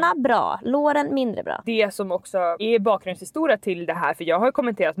 10. Tårna bra, låren mindre bra. Det som också är bakgrundshistoria till det här, för jag har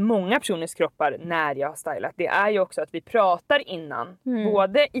kommenterat många personers kroppar när jag har stylat. Det är ju också att vi pratar innan,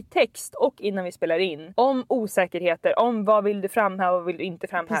 både i text och innan vi spelar in, om osäkerheter, om vad vill du framhäva och vad vill du inte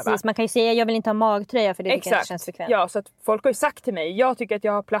framhäva. Precis, man kan ju säga jag vill inte ha magtröja för det tycker jag inte känns frekvent. Ja, så att folk har ju sagt till mig, jag tycker att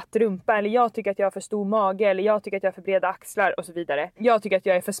jag har platt rumpa, eller jag tycker att jag har för stor mage, eller jag tycker att jag har för breda axlar och så vidare. Jag tycker att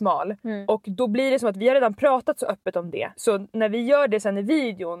jag är för smal. Och då blir det som att vi har redan pratat så öppet om det. Så när vi gör det sen i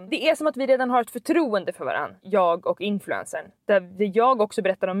videon, det är som att vi redan har ett förtroende för varandra, jag och influencern. Där jag också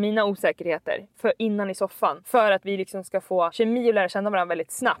berättar om mina osäkerheter för innan i soffan. För att vi liksom ska få kemi och lära känna varandra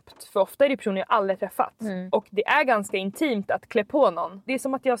väldigt snabbt. För ofta är det personer jag aldrig träffat. Och det är ganska intimt att klä på någon. Det är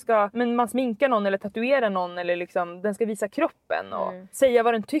som att man sminkar någon eller tatuerar någon eller liksom, den ska visa kroppen och säga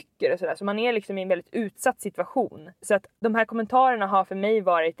vad den tycker och sådär. Så man är liksom i en väldigt utsatt situation. Så att de här kommentarerna har för mig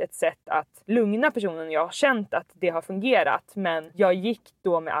varit ett sätt att lugna personen. Jag har känt att det har fungerat, men jag gick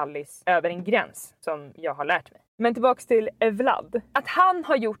då med Alice över en gräns som jag har lärt mig. Men tillbaks till Vlad. Att han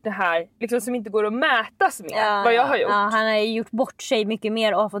har gjort det här liksom, som inte går att mätas med vad jag har gjort. Ja, han har gjort bort sig mycket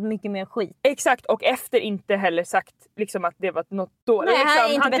mer och har fått mycket mer skit. Exakt, och efter inte heller sagt liksom, att det var något dåligt. Nej,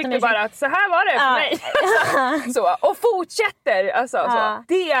 liksom, han tyckte bara att så här var det för mig. Så, och fortsätter. Alltså, så.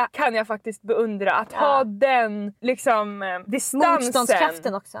 Det kan jag faktiskt beundra. Att ha den liksom,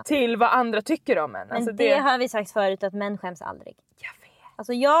 distansen också till vad andra tycker om en. Men alltså, det har vi sagt förut att män skäms aldrig.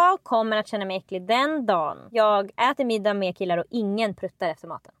 Alltså jag kommer att känna mig äcklig den dagen jag äter middag med killar och ingen pruttar efter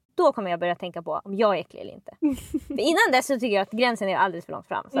maten. Då kommer jag börja tänka på om jag är äcklig eller inte. För innan dess så tycker jag att gränsen är alldeles för långt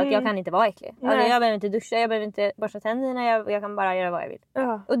fram. Så att jag kan inte vara äcklig. Alltså jag behöver inte duscha, jag behöver inte borsta tänderna. Jag kan bara göra vad jag vill.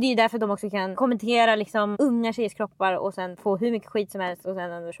 Och det är därför de också kan kommentera liksom unga tjejers kroppar och sen få hur mycket skit som helst. Och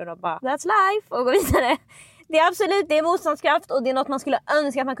sen ändå köra bara that's life och gå vidare. Det är absolut, det är motståndskraft och det är något man skulle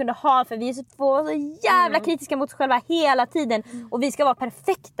önska att man kunde ha. För vi är så jävla kritiska mot oss själva hela tiden. Och vi ska vara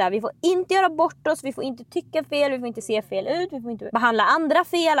perfekta. Vi får inte göra bort oss, vi får inte tycka fel, vi får inte se fel ut, vi får inte behandla andra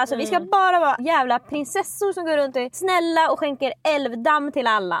fel. Alltså vi ska bara vara jävla prinsessor som går runt och är snälla och skänker älvdamm till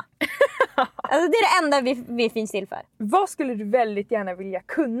alla. Alltså det är det enda vi finns till för. Vad skulle du väldigt gärna vilja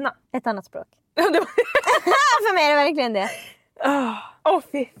kunna? Ett annat språk. För mig är det verkligen det.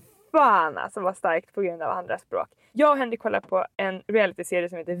 Fy fan alltså vad starkt på grund av andra språk. Jag och Henrik kollar på en realityserie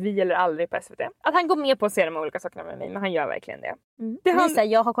som heter Vi eller aldrig på SVT. Att han går med på att se de olika sakerna med mig, men han gör verkligen det. Lisa,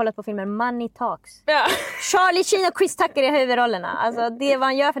 jag har kollat på filmen Money Talks. Charlie Sheen och Chris Tucker i huvudrollerna. Alltså det är vad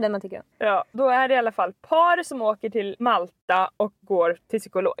han gör för den man tycker om. Ja, då är det i alla fall par som åker till Malta och går till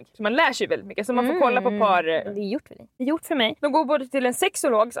psykolog. Så man lär sig väldigt mycket. Så man får kolla på par. Det är gjort för dig. Det är gjort för mig. De går både till en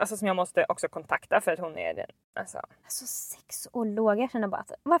sexolog, alltså som jag måste också kontakta för att hon är den. Alltså sexolog, jag känner bara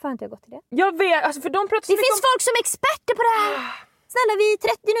att varför har inte jag gått till det? Jag vet, alltså för de pratar så det finns folk som är experter på det här. Snälla, vi är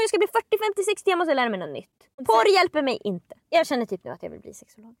 30 nu, jag ska bli 40, 50, 60, jag måste lära mig något nytt. Porr hjälper mig inte. Jag känner typ nu att jag vill bli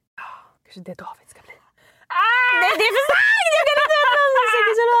sexolog. Kanske det David ska bli. Nej, det är för starkt! Jag kan inte höra någon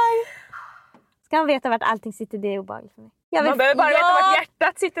sexolog. Ska han veta vart allting sitter, det är obehagligt för mig. Man behöver bara veta vart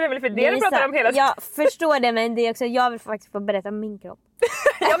hjärtat sitter, väl för det du pratar om hela tiden. Jag förstår det, men det är också, jag vill faktiskt få berätta om min kropp.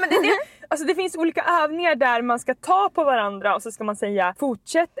 Ja, men alltså det finns olika övningar där man ska ta på varandra och så ska man säga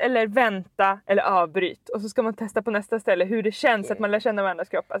fortsätt eller vänta eller avbryt. Och så ska man testa på nästa ställe hur det känns att man lär känna varandras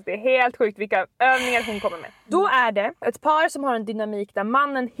kropp. Alltså det är helt sjukt vilka övningar hon kommer med. Då är det ett par som har en dynamik där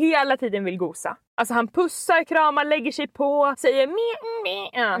mannen hela tiden vill gosa. Alltså han pussar, kramar, lägger sig på, säger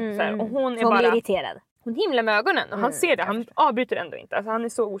så här, och hon är bara blir irriterad. Hon himlar med ögonen och han ser det. Han avbryter ändå inte. Alltså han är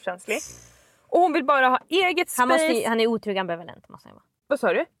så okänslig. Och hon vill bara ha eget space. Han är otrygg ambivalent, måste jag vara. Vad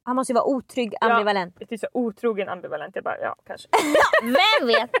sa du? Han måste ju vara otrygg ambivalent. Ja, det är så otrogen ambivalent. Jag bara, ja, kanske. Vem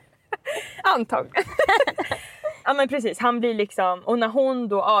vet? Antagligen. Ja, men precis. Han blir liksom... Och när hon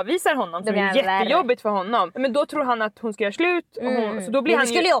då avvisar honom så blir det jättejobbigt för honom. Men då tror han att hon ska göra slut. Och så då blir det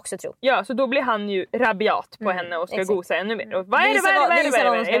skulle jag också tro. Ja, så då blir han ju rabiat på henne och ska gosa ännu mer. Och vad är det?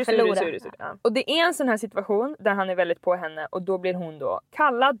 Och det är en sån här situation där han är väldigt på henne. Och då blir hon då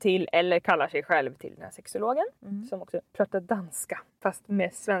kallad till, eller kallar sig själv till den här sexologen. Som också pratar danska, fast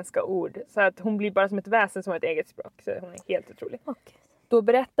med svenska ord. Så att hon blir bara som ett väsen som har ett eget språk. Så hon är helt otrolig. Okay. Då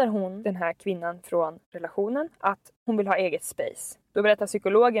berättar hon, den här kvinnan från relationen, att hon vill ha eget space. Då berättar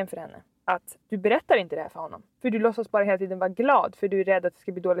psykologen för henne att du berättar inte det här för honom. För du låtsas bara hela tiden vara glad för du är rädd att det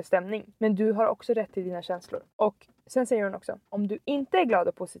ska bli dålig stämning. Men du har också rätt till dina känslor. Och sen säger hon också, om du inte är glad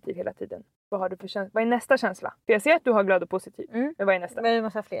och positiv hela tiden, vad har du för känsla? Vad är nästa känsla? För jag ser att du har glad och positiv. Men vad är nästa? Men vi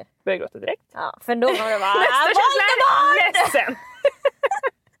måste ha fler. Börjar gråta direkt. Ja, för då kommer det vara nästa känsla är ledsen.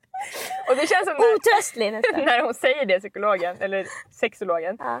 Och det känns som när hon säger det, psykologen eller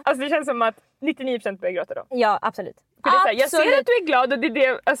sexologen. Ja. Alltså det känns som att 99% börjar gråta då. Ja, absolut. För det är så här, jag ser att du är glad och det är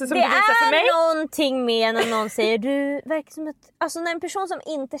det alltså, som det du visar för mig. Det är någonting med när någon säger du verkar som att... Alltså när en person som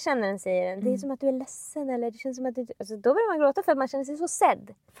inte känner den säger den, det är som att du är ledsen eller det känns som att du... Alltså då börjar man gråta för att man känner sig så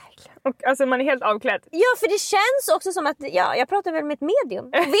sedd. Verkligen. Och alltså man är helt avklädd. Ja, för det känns också som att... Ja, jag pratar väl med ett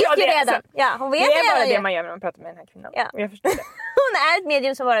medium. Hon vet ju redan. Ja, hon vet det är bara redan det man gör när man pratar med den här kvinnan. Ja. Och jag förstår det. Hon är ett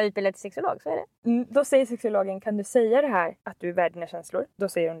medium som bara utbildad till sexolog, så är det. Då säger sexologen, kan du säga det här att du är värd dina känslor? Då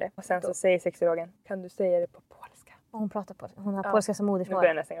säger hon det. Och sen så säger sexologen, kan du säga det på polska? Och hon pratar på hon har polska som modersmål. Nu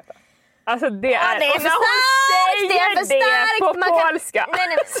börjar jag nästan gråta. Alltså det är... det är för starkt! Det är för starkt! På polska.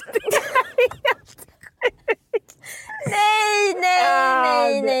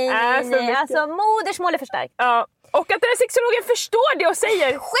 Nej. Alltså modersmål är för starkt. Ja. Och att den här sexologen förstår det och säger...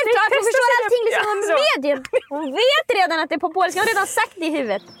 Självklart, hon förstår allting liksom om medium. Hon vet redan att det är på polska. Hon har redan sagt det i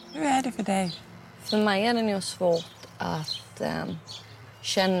huvudet. Hur är det för dig? För mig är det nog svårt att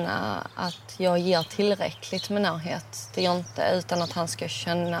känna att jag ger tillräckligt med närhet till Jonte utan att han ska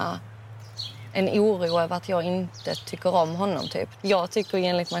känna en oro över att jag inte tycker om honom. Typ. Jag tycker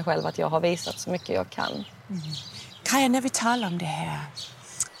enligt mig själv att jag har visat så mycket jag kan. Kaja, när vi talar om det här...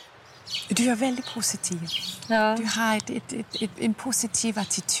 Du är väldigt positiv. Ja. Du har en positiv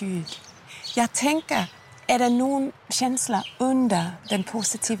attityd. Jag tänker, är det någon känsla under den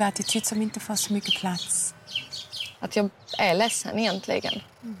positiva attityd som inte får så mycket plats? Att jag är ledsen egentligen.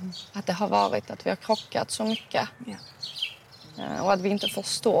 Att det har varit att vi har krockat så mycket. Ja. Och att vi inte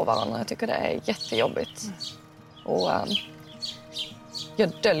förstår varandra. Jag tycker det är jättejobbigt. Och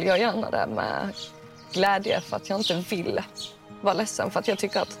jag döljer gärna det med glädje för att jag inte vill vara ledsen. För att jag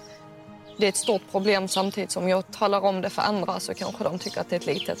tycker att det är ett stort problem samtidigt som jag talar om det för andra så kanske de tycker att det är ett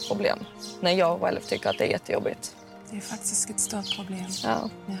litet problem. När jag själv tycker att det är jättejobbigt. Det är faktiskt ett stort problem. Ja.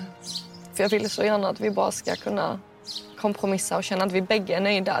 För jag vill så gärna att vi bara ska kunna kompromissa och känna att vi bägge är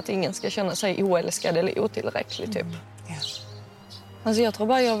nöjda. Att ingen ska känna sig oälskad eller otillräcklig typ. Ja. Alltså jag tror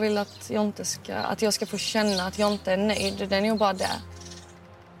bara jag vill att jag ska få känna att jag inte är nöjd. Det är nog bara det.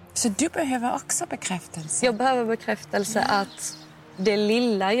 Så du behöver också bekräftelse? Jag behöver bekräftelse att det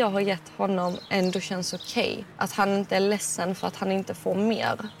lilla jag har gett honom ändå känns okej. Att han inte är ledsen för att han inte får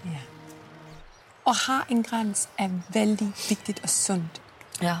mer. Ja. Och ha en gräns är väldigt viktigt och sunt.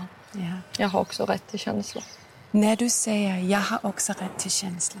 Ja. Jag har också rätt till känslor. När du säger jag har också rätt till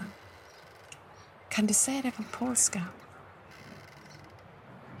känslor. Kan du säga det på polska?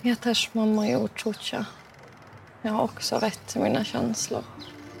 Ja też mam moje uczucia. Jag har också rätt till mina känslor.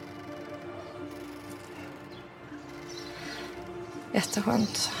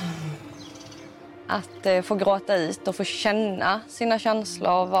 Jätteskönt. Att få gråta ut och få känna sina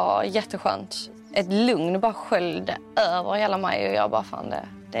känslor var jätteskönt. Ett lugn bara sköljde över hela mig och jag bara fann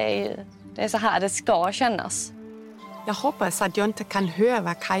det är så här det ska kännas. Jag hoppas att Jonte kan höra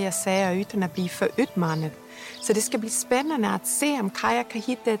vad Kaja säger utan att bli för utmanad. Så det ska bli spännande att se om Kaja kan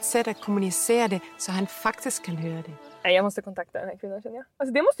hitta ett sätt att kommunicera det så han faktiskt kan höra det. Nej, jag måste kontakta den här kvinnan, känner jag.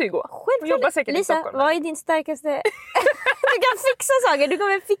 Alltså det måste ju gå. Självklart. Hon jobbar säkert Lisa, i Stockholm. vad är din starkaste... Du kan fixa saker, du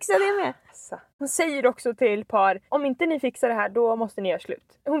kommer fixa det med. Hon säger också till par, om inte ni fixar det här, då måste ni göra slut.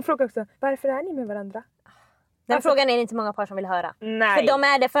 Hon frågar också, varför är ni med varandra? Den frågan är det inte många par som vill höra. Nej. För de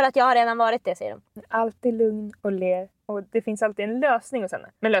är det för att jag har redan varit det, säger de. Alltid lugn och ler. Och det finns alltid en lösning hos henne.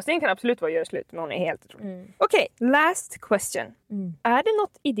 Men lösningen kan absolut vara att göra slut. Men hon är helt otrolig. Okej, last question. Är det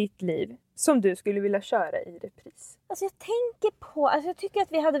något i ditt liv som du skulle vilja köra i repris? Alltså jag tänker på... Alltså jag tycker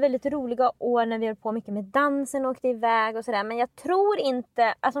att vi hade väldigt roliga år när vi höll på mycket med dansen och åkte iväg och sådär. Men jag tror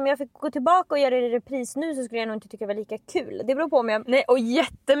inte... Alltså om jag fick gå tillbaka och göra det i repris nu så skulle jag nog inte tycka det var lika kul. Det beror på om jag... Nej, och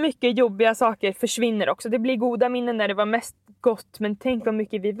jättemycket jobbiga saker försvinner också. Det blir goda minnen när det var mest gott. Men tänk vad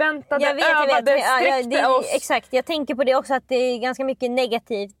mycket vi väntade, övade, sträckte oss. Exakt, jag tänker på det också att det är ganska mycket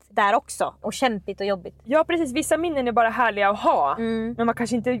negativt där också. Och kämpigt och jobbigt. Ja, precis. Vissa minnen är bara härliga att ha. Men man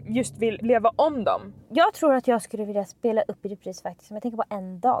kanske inte just vill leva om dem. Jag tror att jag skulle vilja spela upp i repris faktiskt. Om jag tänker på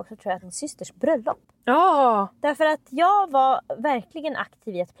en dag så tror jag att min systers bröllop. Ja! Därför att jag var verkligen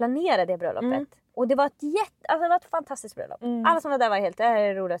aktiv i att planera det bröllopet. Och det var det var ett fantastiskt bröllop. Alla som var där var helt, det här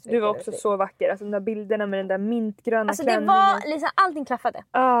är det roligaste. Du var också så vacker. Alltså de där bilderna med den där mintgröna klänningen. Det var liksom, allting klaffade.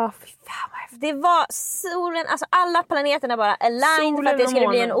 Fy fan vad häftigt. Det var solen, alltså alla planeterna bara aligned för att det skulle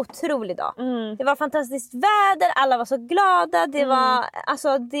bli en otrolig dag. Det var fantastiskt väder, alla var så glada.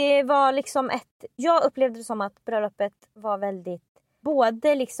 Det var liksom jag upplevde det som att bröllopet var väldigt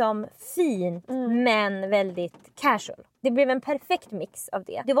både liksom fint men väldigt casual. Det blev en perfekt mix av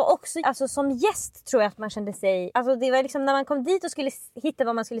det. Det var också, alltså som gäst tror jag att man kände sig... Alltså det var liksom när man kom dit och skulle hitta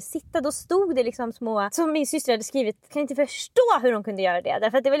var man skulle sitta, då stod det liksom små... Som min syster hade skrivit, kan inte förstå hur de kunde göra det.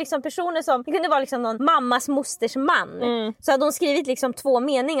 Därför att det var liksom personer som... Det kunde vara liksom någon mammas mosters man. Så hade de skrivit liksom 2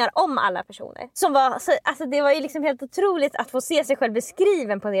 meningar om alla personer. Som var... Alltså det var ju liksom helt otroligt att få se sig själv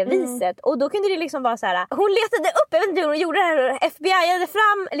beskriven på det viset. Och då kunde det liksom vara så här... Hon letade upp, jag vet inte hur hon gjorde det här. FBI-ade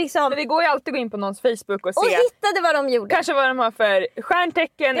fram liksom... Men det går ju alltid att gå in på någons Facebook och se... Och hittade vad de gjorde. Kanske vad de har för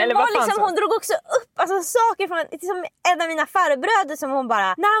stjärntecken eller vad fan liksom, som. hon drog också upp saker från liksom, en av mina farbröder som hon bara...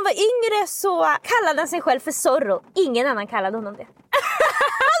 När han var yngre så kallade han sig själv för Zorro. Ingen annan kallade honom det.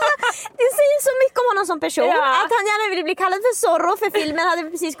 Det säger så mycket om honom som person. Att han gärna ville bli kallad för Zorro, för filmen hade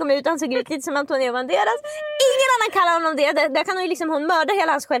precis kommit ut och han såg ut lite som Antonio Banderas. Ingen annan kallar honom det. Där kan hon liksom, hon mörda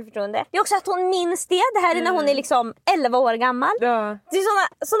hela hans självförtroende. Det är också att hon minns det. Det här är när hon är liksom 11 år gammal. Det är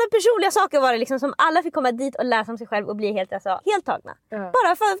såna personliga saker var det liksom, som alla fick komma dit och läsa om sig själv och bli helt tagna.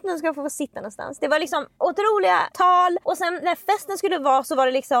 Bara för att de ska få sitta någonstans. Det var liksom otroliga tal. Och sen när festen skulle vara så var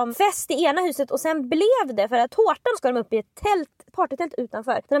det liksom fest i ena huset. Och sen blev det, för att tårtan ska de upp i ett partytält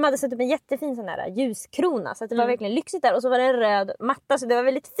utanför. Så de hade satt upp en jättefin sån här ljuskrona. Så att det var verkligen lyxigt där. Och så var det en röd matta. Så det var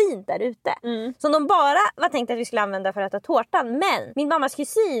väldigt fint där ute. Som de bara var tänkt att vi skulle använda för att äta tårtan. Men min mammas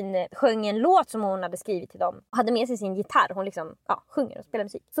kusin sjöng en låt som hon hade skrivit till dem. Och hade med sig sin gitarr. Hon liksom sjunger och spelar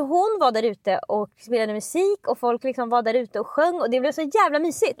musik. Så hon var där ute och spelade musik. Och folk liksom var där ute och sjöng. Och det blev så jävla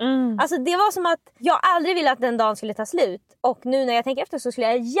mysigt. Alltså det var som att jag aldrig ville att den dagen skulle ta slut. Och nu när jag tänker efter så skulle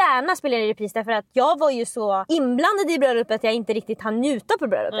jag gärna spela i repris. Därför att jag var ju så inblandad i bröllopet att jag inte riktigt hann njuta på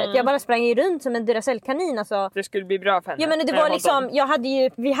bröllopet. Jag bara sprang ju runt som en Duracell-kanin. Alltså. Det skulle bli bra för henne. Ja, men det var liksom,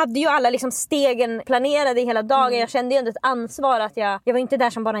 vi hade ju alla liksom stegen planerade hela dagen. Jag kände ju ändå ett ansvar att jag var inte där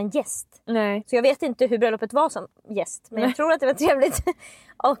som bara en gäst. Nej. Så jag vet inte hur bröllopet var som gäst. Men jag tror att det var trevligt.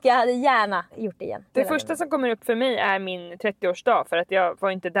 Och jag hade gärna gjort det igen. Det första som kommer upp för mig är min 30-årsdag. För att jag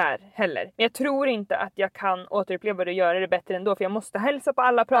var inte där heller. Men jag tror inte att jag kan återuppleva det och göra det bättre ändå. För jag måste hälsa på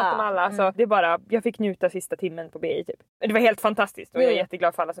alla, prata med alla. Så det är bara, jag fick njuta sista timmen på BI typ. Det var helt fantastiskt. Och jag är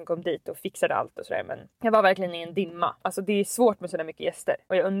jätteglad för alla som kom dit och fixade allt och sådär. Men jag var verkligen i en dimma. Alltså det är svårt med sådär mycket gäster.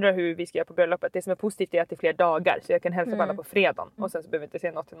 Och jag undrar hur vi ska göra på bröllopet. Det som är positivt är att det är fler dagar. Så jag kan hälsa på alla på fredagen. Och sen så behöver jag inte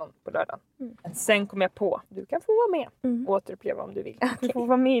säga något till någon på lördagen. Men sen kom jag på, du kan få vara med. Och återuppleva om du vill. Du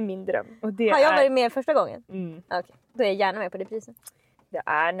får vara med i min dröm. Och det har jag varit med första gången? Okej. Då är jag gärna med på det priset. Det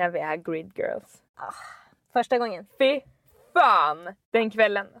är när vi är Grid Girls. Första gången. Fy fan! Den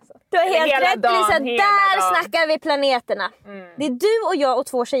kvällen alltså. Du har helt rätt Lisa, där snackar vi planeterna. Det är du och jag och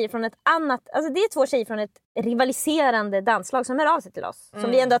 2 tjejer från ett annat... Alltså det är 2 tjejer från ett rivaliserande danslag som hör av sig till oss.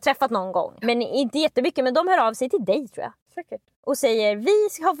 Som vi ändå har träffat någon gång. Men inte jättemycket, men de hör av sig till dig tror jag. Säkert. Och säger,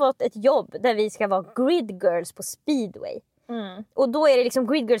 vi har fått ett jobb där vi ska vara Grid Girls på Speedway. Och då är det liksom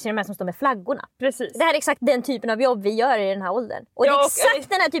Grid Girls är de här som står med flaggorna. Precis. Det här är exakt den typen av jobb vi gör i den här åldern. Och det är exakt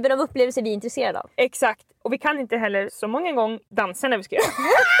den här typen av upplevelser vi är intresserade av. Exakt. Och vi kan inte heller så många gånger dansa när vi ska göra.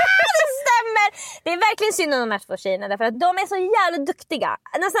 Det stämmer! Det är verkligen synd om de här två tjejerna därför att de är så jävla duktiga.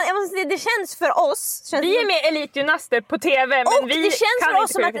 Nästan, jag måste säga, det känns för oss. Vi är med elitgymnaster på TV, men och vi det känns kan för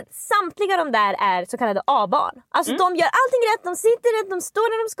oss inte som att samtliga de där är så kallade A-barn. Alltså de gör allting rätt, de sitter rätt, de står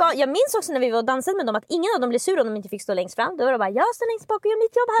där de ska. Jag minns också när vi var och dansade med dem att ingen av dem blev sur om de inte fick stå längst fram. Då var det bara, jag står längst bak och gör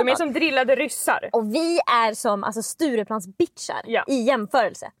mitt jobb här. De är som drillade ryssar. Och vi är som alltså, Stureplans bitchar i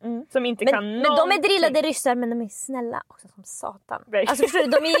jämförelse. Som inte men, kan men de är drillade ryssar, men de är snälla också som satan. Alltså förstår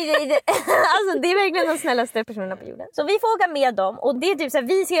du, alltså, det är verkligen de snällaste personerna på jorden. Så vi får åka med dem och det är typ så här,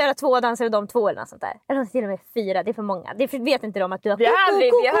 vi ska göra 2 danser och de 2 eller något sånt där. Eller till och med 4, det är för många. Det vet inte de att du har. Vi har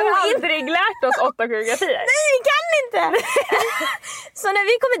aldrig lärt oss 8 koreografier. Nej, vi kan inte! Så när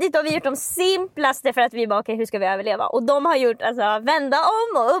vi kommer dit har vi gjort de simplaste för att vi bara, okej, hur ska vi överleva? Och de har gjort alltså vända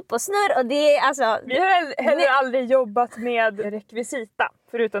om och upp och snurr och det är alltså... Vi har heller aldrig jobbat med rekvisita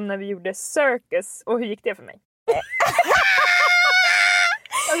förutom när vi gjorde circus. Och hur gick det för mig?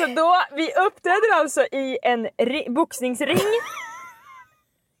 Alltså då, vi uppträdde alltså i en boxningsring.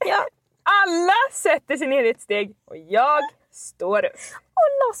 Ja. Alla sätter sin eget steg och jag står upp.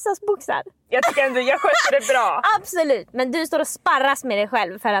 Och låtsas boxar. Jag tycker ändå jag skötte det bra. Absolut, men du står och sparras med dig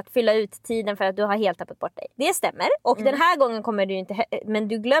själv för att fylla ut tiden för att du har helt tappat bort dig. Det stämmer, och den här gången kommer du inte... Men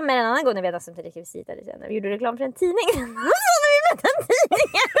du glömmer en annan gång när vi hade samtidigt rekvisita. När vi gjorde reklam för en tidning.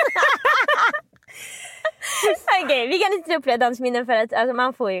 Okej, vi kan inte ta upp fler dansminnen för att alltså,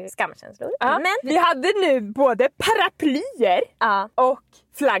 man får ju skamkänslor. Ja, men vi hade nu både paraplyer och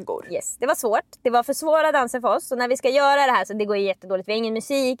flaggor. Yes, det var svårt. Det var för svåra danser för oss. Så när vi ska göra det här så det går ju jättedåligt. Vi har ingen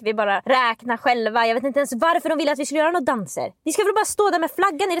musik, vi bara räknar själva. Jag vet inte ens varför de ville att vi skulle göra några danser. Vi ska väl bara stå där med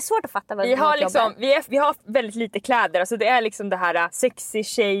flaggan. Är det svårt att fatta vad vi har liksom, vi har väldigt lite kläder. Alltså det är liksom det här sexy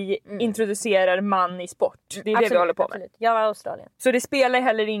tjej introducerar man i sport. Det är absolut, det vi håller på med. Absolut. Jag var i Australien. Så det spelar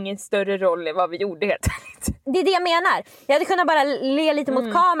heller ingen större roll vad vi gjorde helt enkelt. Det är det jag menar. Jag hade kunnat bara le lite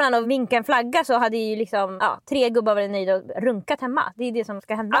mot kameran och vinka en flagga så hade ju liksom 3 gubbar varit nöjda och runkat hemma. Det är det som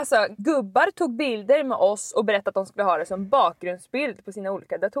ska hända. Alltså gubbar tog bilder med oss och berättade att de skulle ha det som bakgrundsbild på sina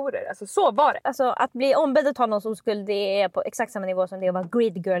olika datorer. Alltså så var det. Alltså att bli ombedd att ta någons oskuld, det är på exakt samma nivå som det att vara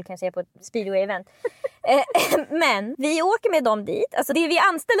grid girl kan jag säga på ett speedway-event. Men vi åker med dem dit. Alltså det vi är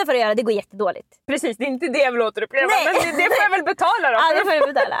anställda för att göra, det går jättedåligt. Precis, det är inte det jag vill återuppleva. Men det får jag väl betala då. Ja, det får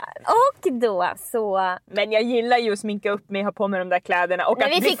jag betala. Och då så... Men jag gillar ju att sminka upp mig, ha på mig de där kläderna och att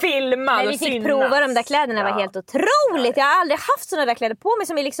bli filmad och synas. När vi fick prova de där kläderna var helt otroligt. Jag har aldrig haft såna där kläder på mig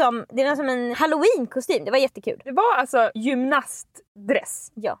som är liksom, det är som en Halloween-kostym. Det var jättekul. Det var alltså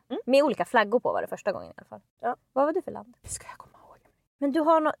gymnastdress. Ja, med olika flaggor på var det första gången i alla fall. Ja. Vad var du för land? Det ska jag komma ihåg. Men du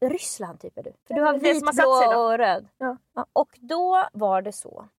har Ryssland typ är du. För du har vit, blå och röd. Ja. Ja. Och då var det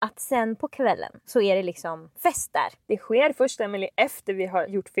så att sen på kvällen så är det liksom fest där. Det sker först Emily efter vi har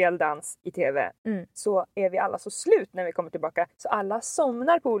gjort fel dans i tv. Så är vi alla så slut när vi kommer tillbaka. Så alla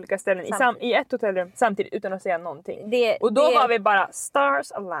somnar på olika ställen i ett hotellrum samtidigt utan att säga någonting. Och då var vi bara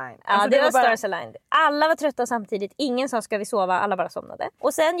stars aligned. Ja, alltså, det var stars aligned. Alla var trötta samtidigt. Ingen sa ska vi sova, alla bara somnade.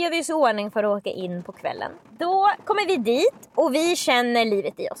 Och sen gör vi så ordning för att åka in på kvällen. Då kommer vi dit och vi känner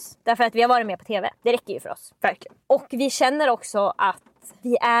livet i oss. Därför att vi har varit med på tv. Det räcker ju för oss. Verkligen. Och vi känner också att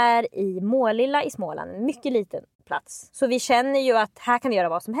vi är i Målilla i Småland. En mycket liten plats. Så vi känner ju att här kan vi göra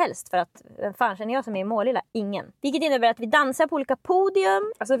vad som helst. För att vem fan känner jag som är i Målilla? Ingen. Vilket innebär att vi dansar på olika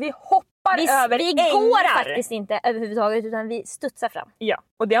podium. Alltså vi hoppar över vi går faktiskt inte överhuvudtaget utan vi studsar fram. Ja,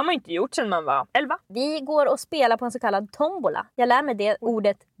 och det har man inte gjort sedan man var 11. Vi går och spelar på en så kallad tombola. Jag lär mig det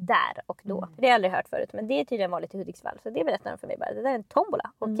ordet där och då. Det har jag aldrig hört förut, men det är tydligen vanligt i Hudiksvall. Så det berättar de för mig bara. Det där är en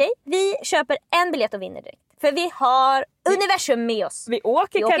tombola, okej? Vi köper en biljett och vinner direkt. För vi har universum med oss. Vi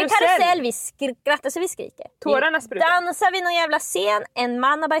åker karusell. Vi skrattar så vi skriker. Tårarna sprutar. Dansar vid någon jävla scen. En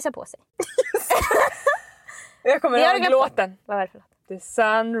man har bajsat på sig. Jag kommer ihåg låten. Vad var det för låt? The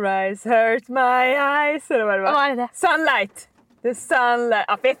sunrise hurt my eyes. Eller vad det var? Vad var det? Sunlight. The sunlight.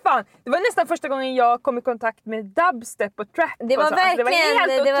 Ja, för fan. Det var nästan första gången jag kom i kontakt med dubstep och trap. Det var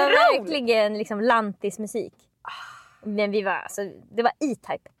verkligen, det var verkligen liksom lantismusik. Men vi var, alltså, det var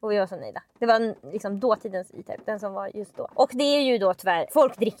E-Type och vi var så nöjda. Det var liksom dåtidens E-Type, den som var just då. Och det är ju då tyvärr,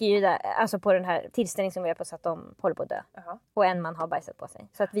 folk dricker ju där, alltså på den här tillställningen som vi är på så att de håller på att dö. Och en man har bajsat på sig.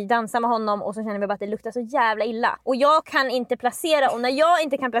 Så att vi dansar med honom och så känner vi bara att det luktar så jävla illa. Och jag kan inte placera, och när jag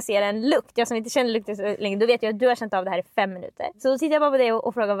inte kan placera en lukt, jag som inte känner lukten så länge, då vet jag att du har känt av det här i 5 minuter. Så då tittar jag bara på det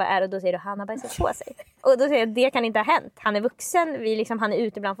och frågar vad är det, och då säger du han har bajsat på sig. Och då säger jag det kan inte ha hänt. Han är vuxen, han är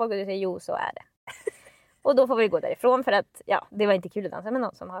ute bland folk och du säger jo så är det. Och då får vi gå därifrån för att det var inte kul att dansa med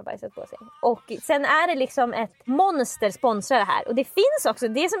någon som har bajsat på sig. Och sen är det liksom ett monster sponsrar det här. Och det finns också,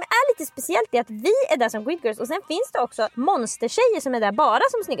 det som är lite speciellt är att vi är där som Grid Girls. Och sen finns det också monstertjejer som är där bara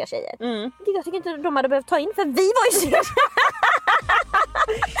som snygga tjejer. Jag tycker inte de hade behövt ta in, för vi var ju snygga.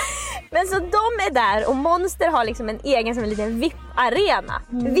 Men Men så de är där och Monster har liksom en egen som en liten VIP-arena.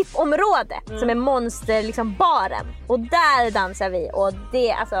 VIP-område som är Monster liksom baren. Och där dansar vi och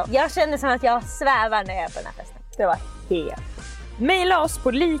det alltså, jag känner som att jag svävar när jag är på den här festen. Det var helt. Maila oss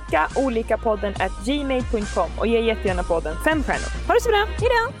på likaolikapodden@gmail.com och ge jättegärna podden 5 stjärnor. Ha det så bra.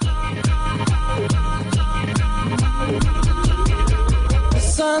 Hejdå!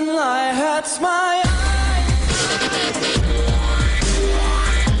 Sunlight hurts my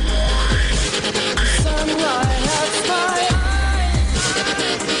sunlight hurts my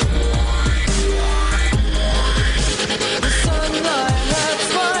sunlight hurts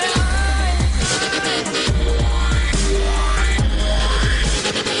my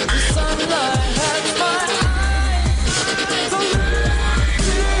sunlight hurts my so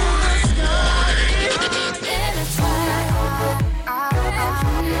look to the sky in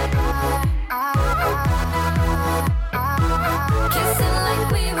a kissing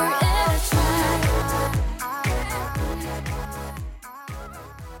like we were in a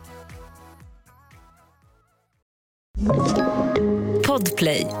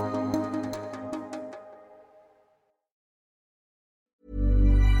Podplay.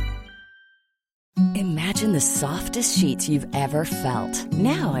 Imagine the softest sheets you've ever felt.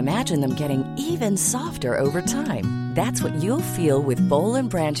 Now imagine them getting even softer over time. That's what you'll feel with Boll &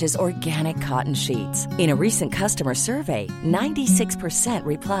 Branch's organic cotton sheets. In a recent customer survey, 96%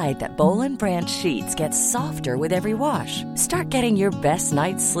 replied that Boll & Branch sheets get softer with every wash. Start getting your best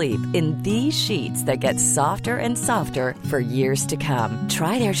night's sleep in these sheets that get softer and softer for years to come.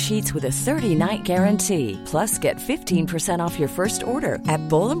 Try their sheets with a 30-night guarantee. Plus, get 15% off your first order at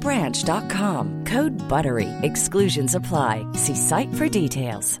bollandbranch.com. Code BUTTERY. Exclusions apply. See site for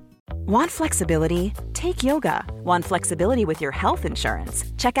details. Want flexibility? Take yoga. Want flexibility with your health insurance?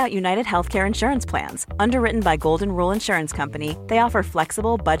 Check out United Healthcare Insurance Plans. Underwritten by Golden Rule Insurance Company, they offer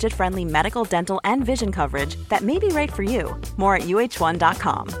flexible, budget-friendly medical, dental, and vision coverage that may be right for you. More at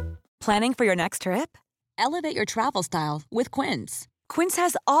uh1.com. Planning for your next trip? Elevate your travel style with Quince. Quince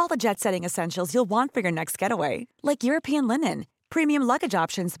has all the jet-setting essentials you'll want for your next getaway, like European linen, premium luggage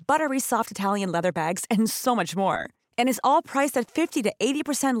options, buttery soft Italian leather bags, and so much more. And is all priced at 50 to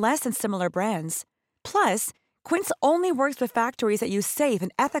 80% less than similar brands. Plus, Quince only works with factories that use safe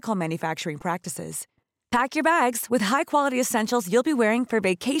and ethical manufacturing practices. Pack your bags with high-quality essentials you'll be wearing for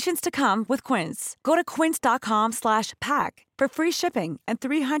vacations to come with Quince. Go to quince.com/pack for free shipping and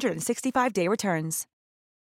 365-day returns.